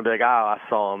 Like, they're going to be like, I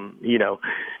saw him,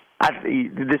 after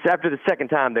the second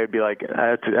time, they'd be like,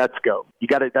 let's go.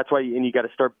 That's why, and you got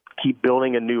to keep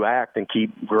building a new act and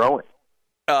keep growing.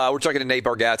 We're talking to Nate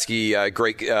Bargatze,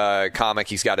 great comic.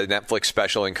 He's got a Netflix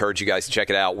special. I encourage you guys to check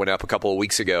it out. Went up a couple of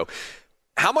weeks ago.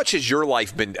 How much has your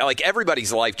life been, like,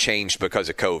 everybody's life changed because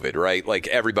of COVID, right? Like,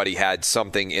 everybody had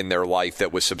something in their life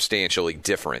that was substantially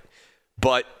different.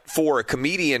 But for a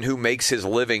comedian who makes his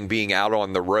living being out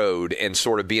on the road and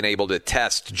sort of being able to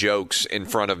test jokes in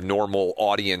front of normal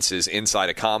audiences inside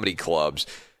of comedy clubs,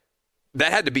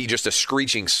 that had to be just a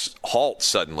screeching halt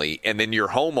suddenly, and then you're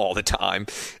home all the time.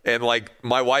 And, like,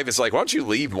 my wife is like, why don't you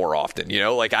leave more often? You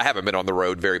know, like, I haven't been on the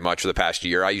road very much for the past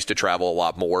year. I used to travel a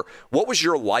lot more. What was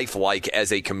your life like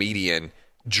as a comedian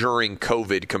during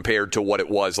COVID compared to what it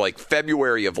was like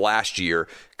February of last year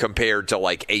compared to,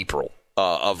 like, April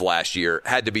of last year?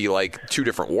 Had to be, like, two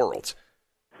different worlds.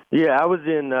 Yeah, I was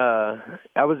in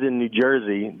New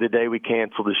Jersey the day we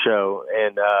canceled the show,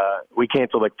 and we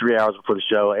canceled like 3 hours before the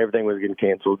show. Everything was getting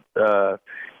canceled. The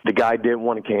guy didn't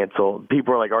want to cancel.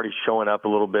 People were like already showing up a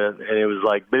little bit, and it was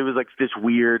like this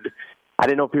weird. I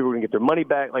didn't know if people were gonna get their money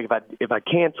back. Like if I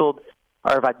canceled,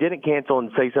 or if I didn't cancel, and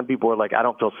say some people were like, I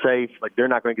don't feel safe. Like they're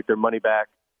not gonna get their money back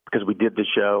because we did the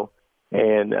show.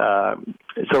 And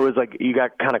so it was like you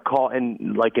got kind of caught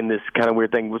in like in this kind of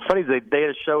weird thing. What's funny is they had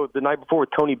a show the night before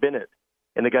with Tony Bennett,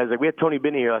 and the guy's like, we had Tony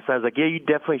Bennett here last night. I was like, yeah, you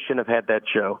definitely shouldn't have had that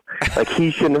show. Like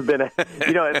he shouldn't have been.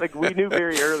 It's like we knew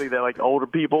very early that like older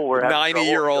people were having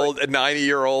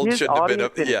 90-year-old shouldn't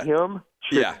have been. Him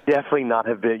should definitely not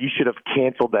have been. You should have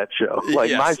canceled that show.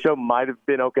 Like my show might have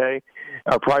been okay,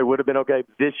 or probably would have been okay.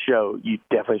 This show you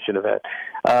definitely should have had.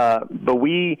 But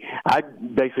I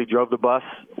basically drove the bus.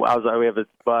 We have a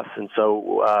bus, and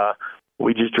so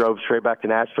we just drove straight back to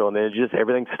Nashville, and then it just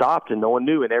everything stopped, and no one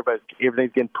knew, and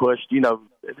everything's getting pushed. You know,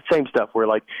 the same stuff. Where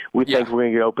like we think we're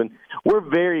gonna get open. We're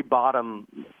very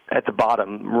at the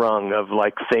bottom rung of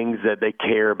like things that they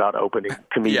care about opening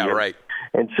comedians. Yeah, right.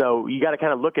 And so you got to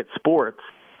kind of look at sports,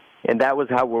 and that was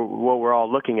what we're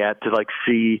all looking at to like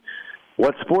see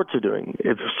what sports are doing.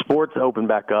 If sports open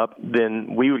back up,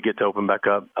 then we would get to open back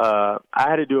up. I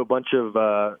had to do a bunch of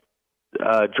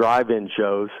drive-in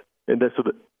shows, and that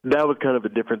was kind of a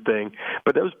different thing.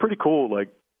 But that was pretty cool, like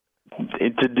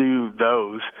to do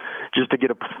those just to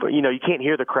get you can't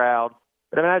hear the crowd.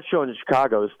 And I had a show in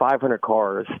Chicago. It was 500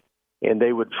 cars. And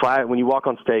they would flash when you walk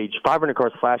on stage, 500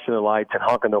 cars flashing their lights and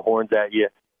honking their horns at you.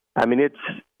 I mean, it's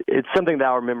something that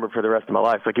I'll remember for the rest of my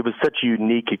life. Like it was such a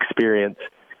unique experience,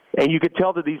 and you could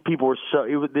tell that these people were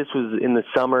this was in the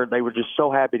summer. They were just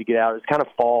so happy to get out. It was kind of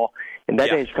fall, and that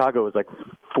day in Chicago was like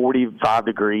 45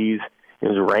 degrees. It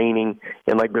was raining,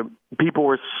 and like the people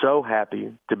were so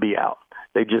happy to be out.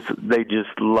 They just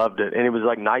loved it, and it was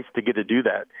like nice to get to do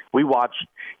that. We watched,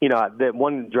 that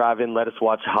one drive-in let us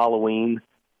watch Halloween.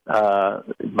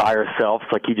 By ourselves,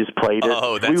 like he just played it.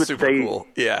 Oh, that's super cool.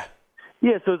 Yeah.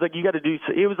 Yeah, so it's like you got to do.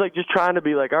 It was like just trying to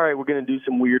be like, all right, we're going to do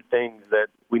some weird things that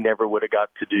we never would have got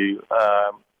to do.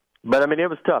 But I mean, it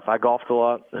was tough. I golfed a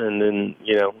lot, and then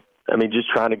just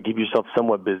trying to keep yourself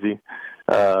somewhat busy.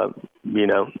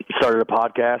 Started a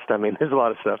podcast. I mean, there's a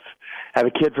lot of stuff. Have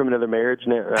a kid from another marriage?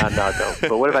 No, I don't.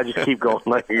 But what if I just keep going?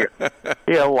 Like,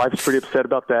 wife's pretty upset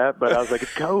about that. But I was like,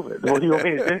 it's COVID. What do you want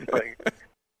me to do? Like,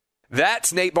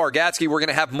 that's Nate Bargatze. We're going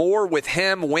to have more with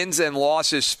him. Wins and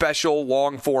losses special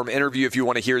long-form interview. If you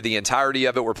want to hear the entirety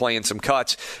of it, we're playing some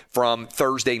cuts from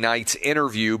Thursday night's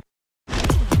interview.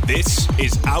 This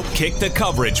is Outkick the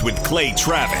Coverage with Clay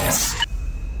Travis.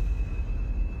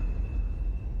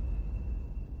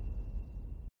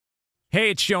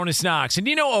 Hey, it's Jonas Knox, and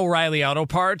you know O'Reilly Auto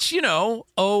Parts. You know,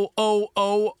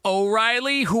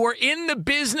 O'Reilly, who are in the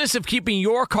business of keeping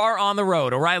your car on the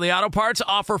road. O'Reilly Auto Parts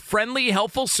offer friendly,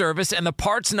 helpful service and the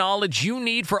parts knowledge you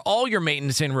need for all your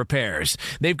maintenance and repairs.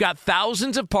 They've got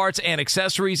thousands of parts and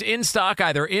accessories in stock,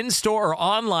 either in-store or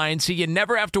online, so you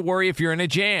never have to worry if you're in a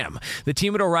jam. The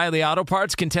team at O'Reilly Auto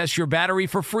Parts can test your battery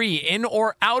for free in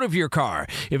or out of your car.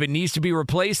 If it needs to be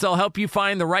replaced, they'll help you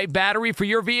find the right battery for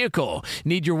your vehicle.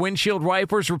 Need your windshield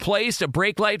wipers replaced, a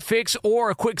brake light fix,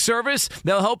 or a quick service?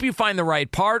 They'll help you find the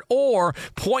right part or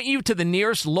point you to the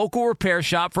nearest local repair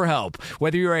shop for help.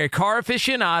 Whether you're a car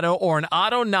aficionado or an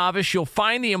auto novice, you'll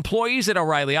find the employees at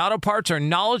O'Reilly Auto Parts are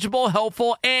knowledgeable,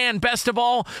 helpful, and best of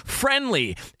all,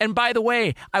 friendly. And by the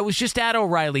way, I was just at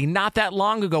O'Reilly not that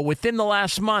long ago, within the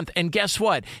last month, and guess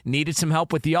what? Needed some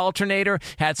help with the alternator,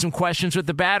 had some questions with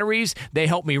the batteries. They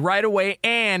helped me right away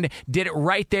and did it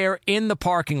right there in the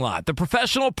parking lot. The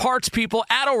professional parts people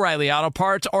at O'Reilly Auto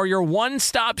Parts are your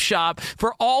one-stop shop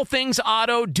for all things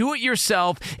auto,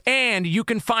 do-it-yourself, and you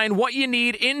can find what you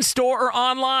need in-store or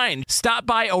online. Stop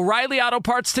by O'Reilly Auto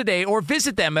Parts today or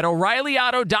visit them at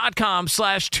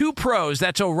O'ReillyAuto.com/2pros.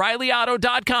 That's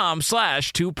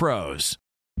O'ReillyAuto.com/2pros.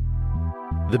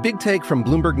 The Big Take from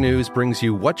Bloomberg News brings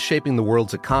you what's shaping the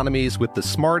world's economies with the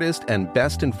smartest and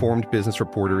best-informed business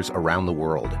reporters around the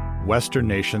world. Western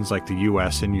nations like the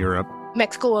U.S. and Europe.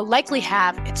 Mexico will likely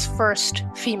have its first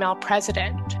female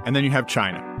president. And then you have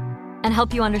China. And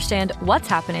help you understand what's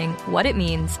happening, what it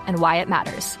means, and why it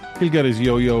matters. He'll get his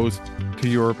yo-yos to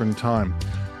Europe in time.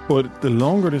 But the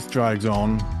longer this drags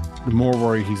on, the more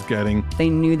worry he's getting. They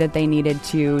knew that they needed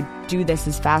to do this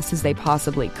as fast as they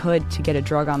possibly could to get a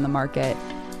drug on the market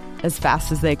as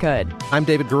fast as they could. I'm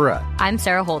David Gura. I'm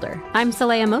Sarah Holder. I'm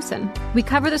Saleha Mohsen. We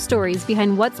cover the stories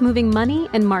behind what's moving money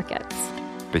and markets.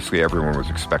 Basically, everyone was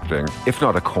expecting, if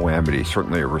not a calamity,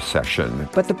 certainly a recession.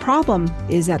 But the problem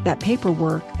is that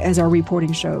paperwork, as our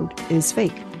reporting showed, is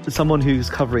fake. As someone who's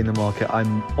covering the market,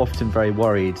 I'm often very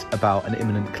worried about an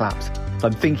imminent collapse.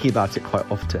 I'm thinking about it quite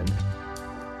often.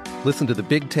 Listen to The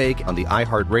Big Take on the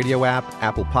iHeartRadio app,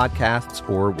 Apple Podcasts,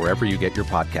 or wherever you get your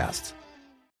podcasts.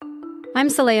 I'm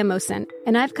Saleha Mohsen,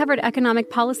 and I've covered economic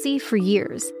policy for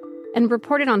years and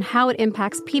reported on how it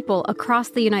impacts people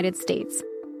across the United States.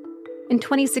 In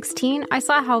 2016, I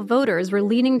saw how voters were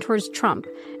leaning towards Trump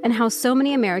and how so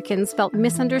many Americans felt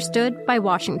misunderstood by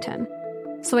Washington.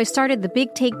 So I started The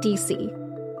Big Take DC.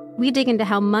 We dig into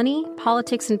how money,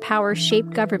 politics, and power shape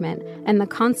government and the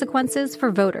consequences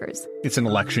for voters. It's an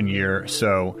election year,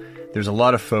 so there's a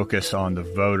lot of focus on the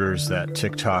voters that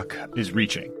TikTok is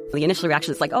reaching. The initial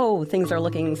reaction is like, oh, things are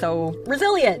looking so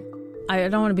resilient. I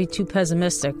don't want to be too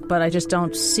pessimistic, but I just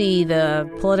don't see the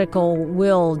political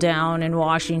will down in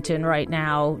Washington right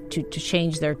now to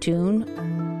change their tune.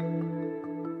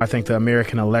 I think the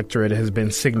American electorate has been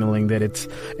signaling that it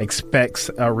expects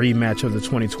a rematch of the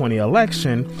 2020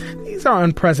 election. These are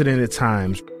unprecedented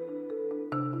times.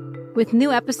 With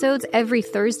new episodes every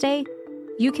Thursday,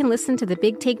 you can listen to The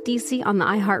Big Take DC on the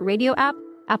iHeartRadio app,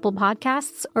 Apple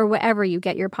Podcasts, or wherever you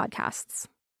get your podcasts.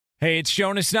 Hey, it's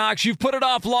Jonas Knox. You've put it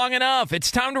off long enough. It's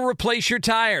time to replace your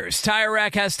tires. Tire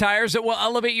Rack has tires that will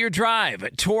elevate your drive.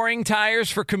 Touring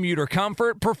tires for commuter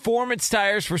comfort, performance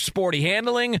tires for sporty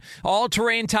handling,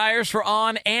 all-terrain tires for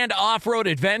on- and off-road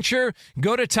adventure.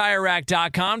 Go to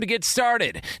TireRack.com to get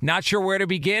started. Not sure where to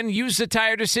begin? Use the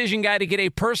Tire Decision Guide to get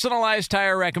a personalized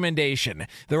tire recommendation.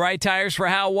 The right tires for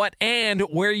how, what, and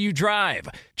where you drive.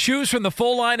 Choose from the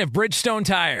full line of Bridgestone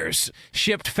tires.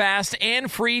 Shipped fast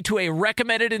and free to a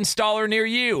recommended installer near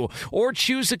you, or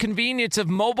choose the convenience of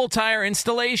mobile tire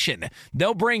installation.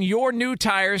 They'll bring your new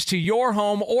tires to your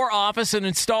home or office and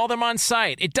install them on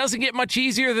site. It doesn't get much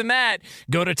easier than that.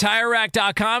 Go to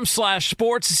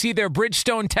TireRack.com/sports to see their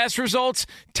Bridgestone test results,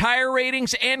 tire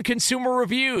ratings, and consumer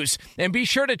reviews. And be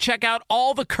sure to check out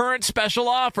all the current special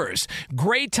offers.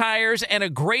 Great tires and a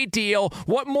great deal.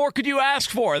 What more could you ask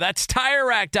for? That's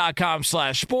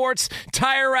TireRack.com/sports.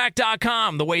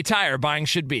 TireRack.com, the way tire buying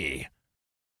should be.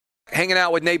 Hanging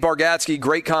out with Nate Bargatze.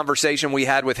 Great conversation we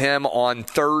had with him on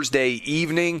Thursday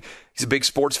evening. He's a big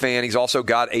sports fan. He's also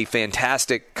got a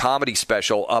fantastic comedy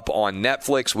special up on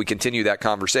Netflix. We continue that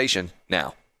conversation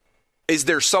now. Is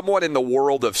there someone in the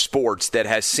world of sports that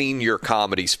has seen your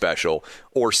comedy special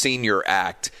or seen your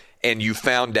act and you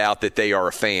found out that they are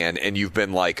a fan and you've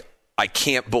been like, I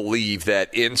can't believe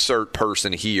that insert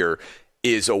person here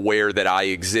is aware that I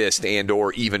exist and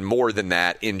or even more than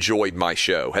that, enjoyed my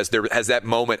show? Has that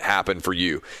moment happened for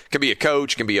you? Can be a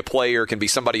coach, can be a player, can be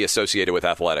somebody associated with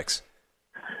athletics.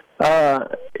 There's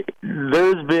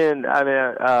been,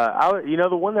 the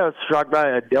one that was struck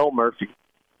by Dale Murphy.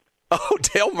 Oh,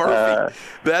 Dale Murphy.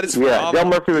 That is phenomenal. Yeah,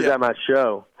 Dale Murphy was at my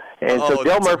show. And so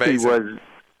Dale Murphy amazing. Was,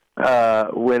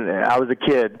 when I was a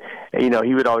kid, he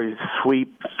would always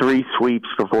sweep 3 sweeps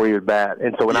before he would bat.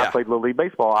 And so when I played Little League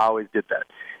Baseball, I always did that.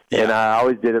 Yeah. And I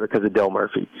always did it because of Dale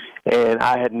Murphy. And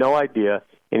I had no idea.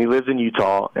 And he lives in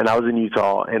Utah, and I was in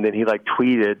Utah. And then he,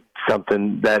 tweeted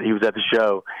something that he was at the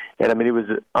show. And, it was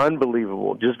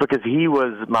unbelievable just because he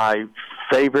was my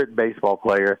favorite baseball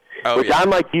player, which I'm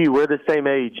like you. We're the same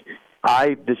age.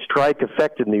 The strike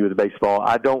affected me with baseball.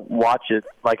 I don't watch it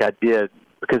like I did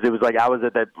because it was like I was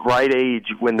at that right age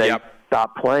when they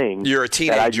stopped playing. You're a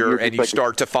teenager and you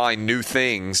start to find new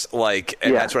things, and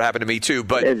that's what happened to me too.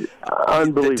 But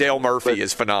unbelievable. Dale Murphy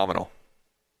is phenomenal.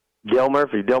 Dale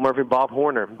Murphy, Bob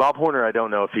Horner. Bob Horner, I don't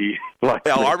know if he likes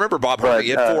me. I remember Bob Horner. He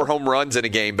had 4 home runs in a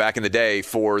game back in the day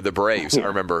for the Braves. I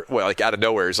remember, out of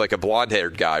nowhere. He's like a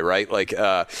blonde-haired guy, right?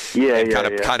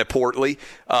 Kind of portly.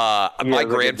 My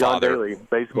grandfather,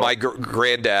 my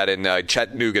granddad in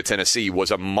Chattanooga, Tennessee,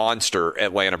 was a monster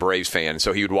Atlanta Braves fan,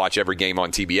 so he would watch every game on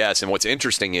TBS. And what's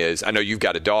interesting is, I know you've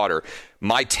got a daughter.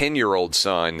 My 10-year-old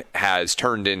son has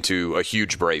turned into a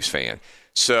huge Braves fan.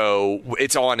 So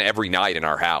it's on every night in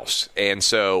our house. And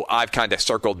so I've kind of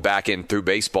circled back in through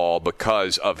baseball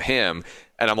because of him.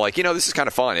 And I'm like, this is kind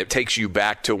of fun. It takes you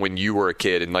back to when you were a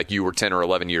kid and you were 10 or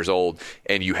 11 years old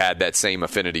and you had that same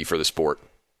affinity for the sport.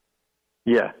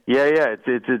 Yeah.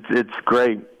 It's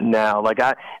great now.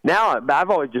 I've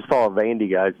always just followed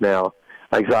Vandy guys now.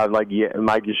 So I have Mike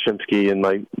Yastrzemski and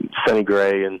Sonny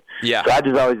Gray, and so I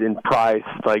just always in Price.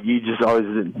 You just always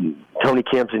Tony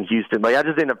Kemp's in Houston. Like, I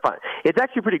just end up it's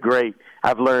actually pretty great.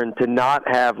 I've learned to not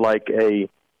have like a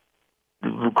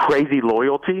crazy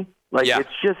loyalty. Like, it's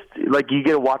just like you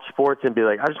get to watch sports and be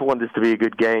like, I just want this to be a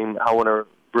good game. I want to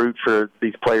root for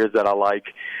these players that I like.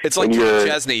 It's like Ken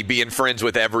Chesney being friends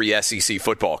with every SEC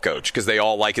football coach because they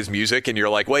all like his music, and you're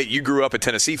like, wait, you grew up a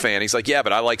Tennessee fan? He's like, yeah,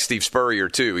 but I like Steve Spurrier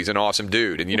too. He's an awesome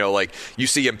dude. And, like, you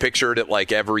see him pictured at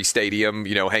like every stadium,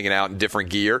 hanging out in different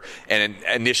gear. And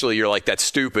initially you're like, that's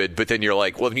stupid. But then you're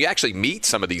like, well, when you actually meet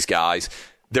some of these guys,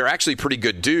 they're actually pretty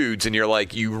good dudes. And you're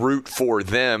like, you root for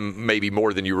them maybe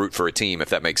more than you root for a team, if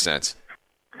that makes sense.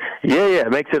 Yeah, it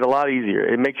makes it a lot easier.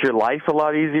 It makes your life a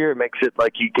lot easier. It makes it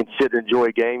like you can sit and enjoy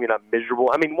a game. You're not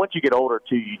miserable. I mean, once you get older,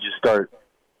 too, you just start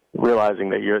realizing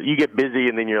that you get busy,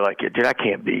 and then you're like, dude, I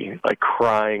can't be like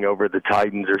crying over the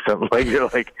Titans or something. Like, you're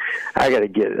like, I gotta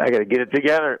get it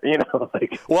together.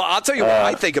 Like. Well, I'll tell you what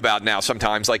I think about now.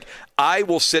 Sometimes, like, I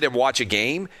will sit and watch a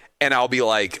game. And I'll be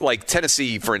like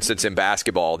Tennessee, for instance, in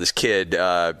basketball, this kid,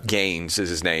 Gaines is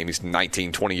his name. He's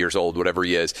 19, 20 years old, whatever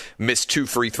he is, missed 2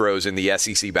 free throws in the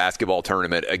SEC basketball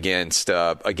tournament against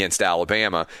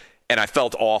Alabama. And I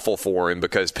felt awful for him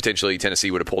because potentially Tennessee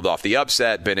would have pulled off the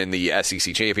upset, been in the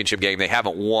SEC championship game. They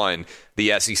haven't won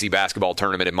the SEC basketball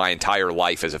tournament in my entire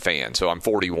life as a fan. So I'm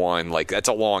 41. Like, that's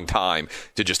a long time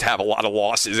to just have a lot of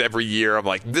losses every year. I'm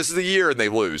like, this is the year, and they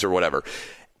lose or whatever.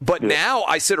 But now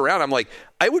I sit around, I'm like,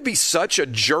 it would be such a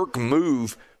jerk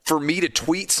move for me to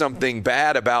tweet something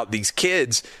bad about these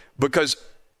kids because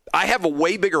I have a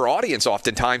way bigger audience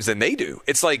oftentimes than they do.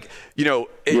 It's like,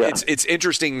 it's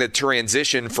interesting the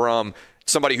transition from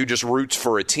somebody who just roots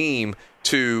for a team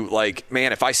to like,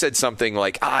 man, if I said something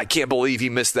like, I can't believe he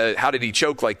missed that. How did he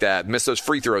choke like that? Miss those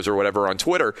free throws or whatever on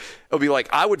Twitter. It'll be like,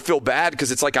 I would feel bad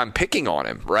because it's like I'm picking on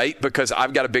him, right? Because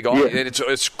I've got a big audience.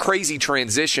 And it's crazy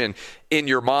transition in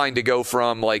your mind to go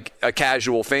from like a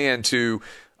casual fan to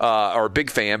or a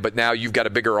big fan, but now you've got a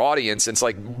bigger audience. And it's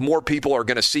like more people are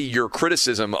going to see your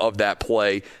criticism of that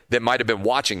play that might have been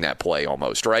watching that play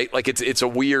almost, right? Like it's a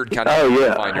weird kind of. Oh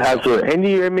yeah, absolutely. And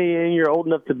you're old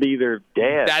enough to be their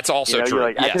dad. That's also true. You're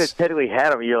like, yes. I could have technically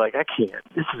had him. You're like, I can't.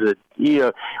 This is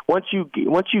once you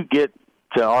get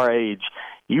to our age,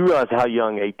 you realize how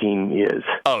young 18 is.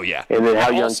 Oh yeah, and then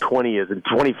how young 20 is, and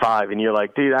 25, and you're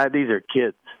like, dude, these are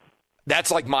kids.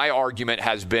 That's like my argument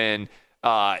has been.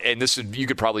 And this is, you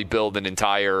could probably build an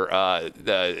entire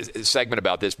segment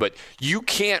about this, but you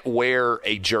can't wear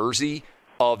a jersey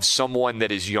of someone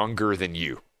that is younger than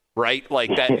you, right? Like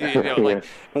that, like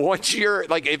once you're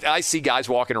like, if I see guys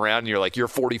walking around and you're like, you're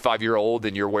 45-year-old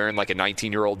and you're wearing like a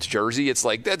 19-year-old's jersey, it's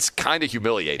like, that's kind of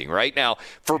humiliating, right? Now,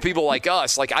 for people like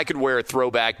us, like I could wear a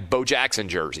throwback Bo Jackson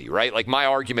jersey, right? Like my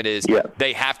argument is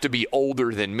they have to be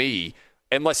older than me.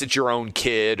 Unless it's your own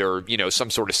kid or, some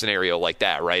sort of scenario like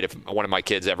that, right? If one of my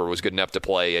kids ever was good enough to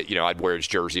play, I'd wear his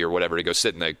jersey or whatever to go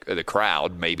sit in the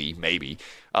crowd, maybe.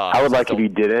 I would like if you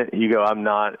did it. You go, I'm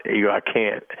not. You go, I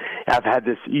can't. I've had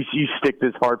this. You stick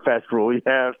this hard, fast rule you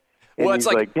have. And well, it's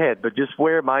like, Dad, but just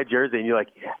wear my jersey. And you're like,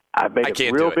 I made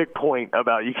a real big point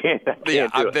about you can't.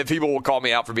 People will call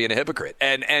me out for being a hypocrite.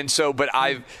 And so, but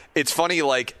it's funny,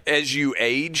 like, as you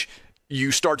age,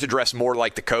 you start to dress more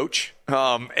like the coach.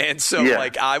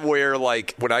 Like I wear,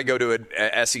 like when I go to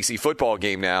a SEC football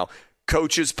game now,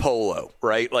 coach's polo,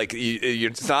 right? Like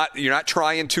you're not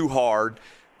trying too hard,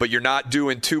 but you're not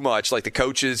doing too much. Like the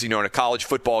coaches, in a college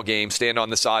football game, stand on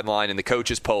the sideline in the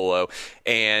coach's polo,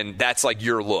 and that's like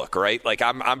your look, right? Like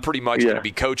I'm pretty much going to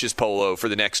be coach's polo for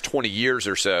the next 20 years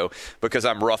or so because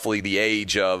I'm roughly the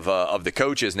age of the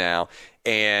coaches now.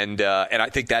 And I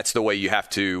think that's the way you have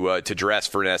to dress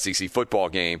for an SEC football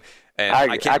game. And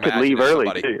I could leave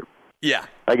early too. Yeah,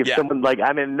 like if someone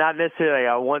not necessarily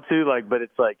I want to but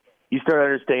it's like you start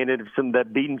understanding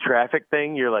that beating traffic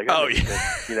thing. You're like,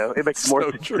 it makes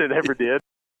more sense than it ever did.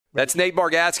 That's Nate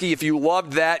Bargatze. If you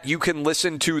loved that, you can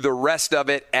listen to the rest of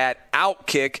it at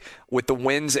Outkick with the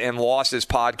Wins and Losses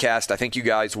podcast. I think you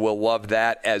guys will love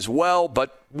that as well.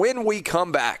 But when we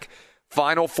come back,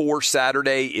 Final Four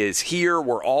Saturday is here.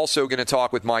 We're also going to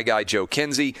talk with my guy, Joe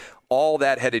Kinsey. All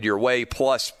that headed your way,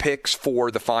 plus picks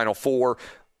for the Final Four.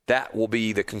 That will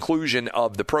be the conclusion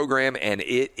of the program, and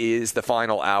it is the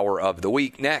final hour of the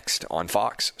week next on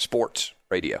Fox Sports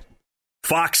Radio.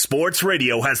 Fox Sports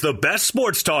Radio has the best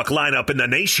sports talk lineup in the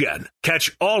nation.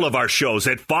 Catch all of our shows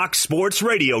at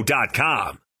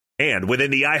foxsportsradio.com. And within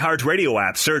the iHeartRadio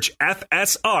app, search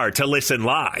FSR to listen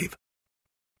live.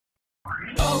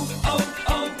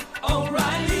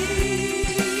 O'Reilly.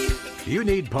 You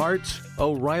need parts?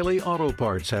 O'Reilly Auto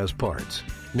Parts has parts.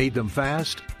 Need them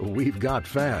fast? We've got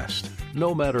fast.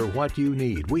 No matter what you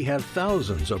need, we have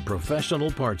thousands of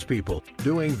professional parts people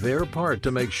doing their part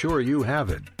to make sure you have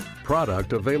it.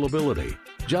 Product availability.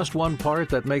 Just one part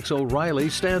that makes O'Reilly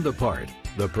stand apart.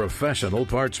 The professional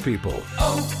parts people.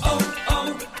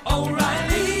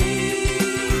 O'Reilly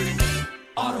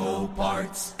Auto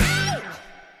Parts.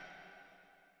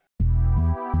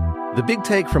 The Big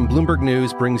Take from Bloomberg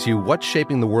News brings you what's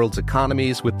shaping the world's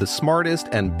economies with the smartest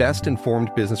and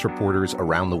best-informed business reporters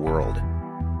around the world.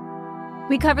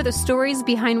 We cover the stories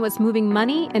behind what's moving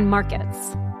money and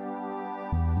markets,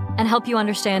 and help you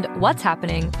understand what's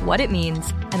happening, what it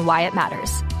means, and why it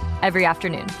matters every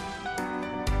afternoon.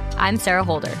 I'm Sarah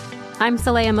Holder. I'm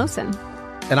Saleha Mohsin.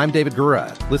 And I'm David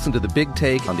Gura. Listen to The Big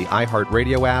Take on the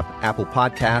iHeartRadio app, Apple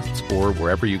Podcasts, or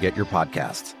wherever you get your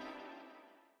podcasts.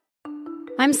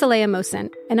 I'm Saleha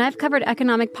Mohsin, and I've covered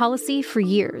economic policy for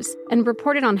years and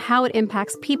reported on how it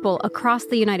impacts people across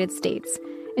the United States.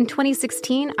 In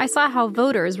 2016, I saw how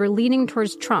voters were leaning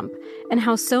towards Trump and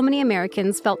how so many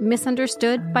Americans felt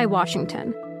misunderstood by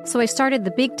Washington. So I started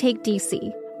The Big Take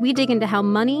DC. We dig into how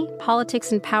money,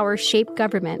 politics, and power shape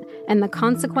government and the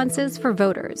consequences for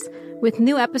voters. With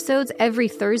new episodes every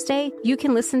Thursday, you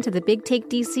can listen to The Big Take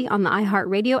DC on the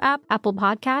iHeartRadio app, Apple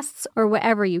Podcasts, or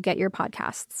wherever you get your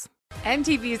podcasts.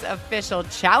 MTV's official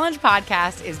Challenge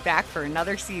podcast is back for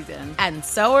another season. And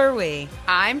so are we.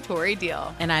 I'm Tori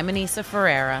Deal. And I'm Anissa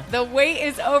Ferreira. The wait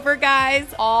is over, guys.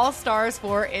 All Stars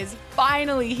 4 is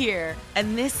finally here.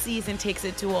 And this season takes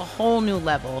it to a whole new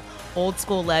level. Old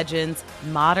school legends,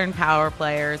 modern power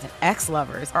players, and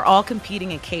ex-lovers are all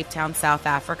competing in Cape Town, South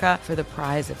Africa for the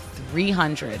prize of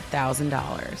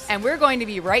 $300,000. And we're going to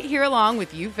be right here along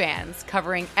with you fans,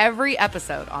 covering every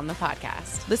episode on the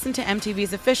podcast. Listen to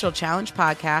MTV's official Challenge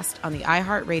podcast on the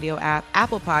iHeartRadio app,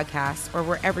 Apple Podcasts, or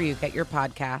wherever you get your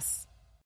podcasts.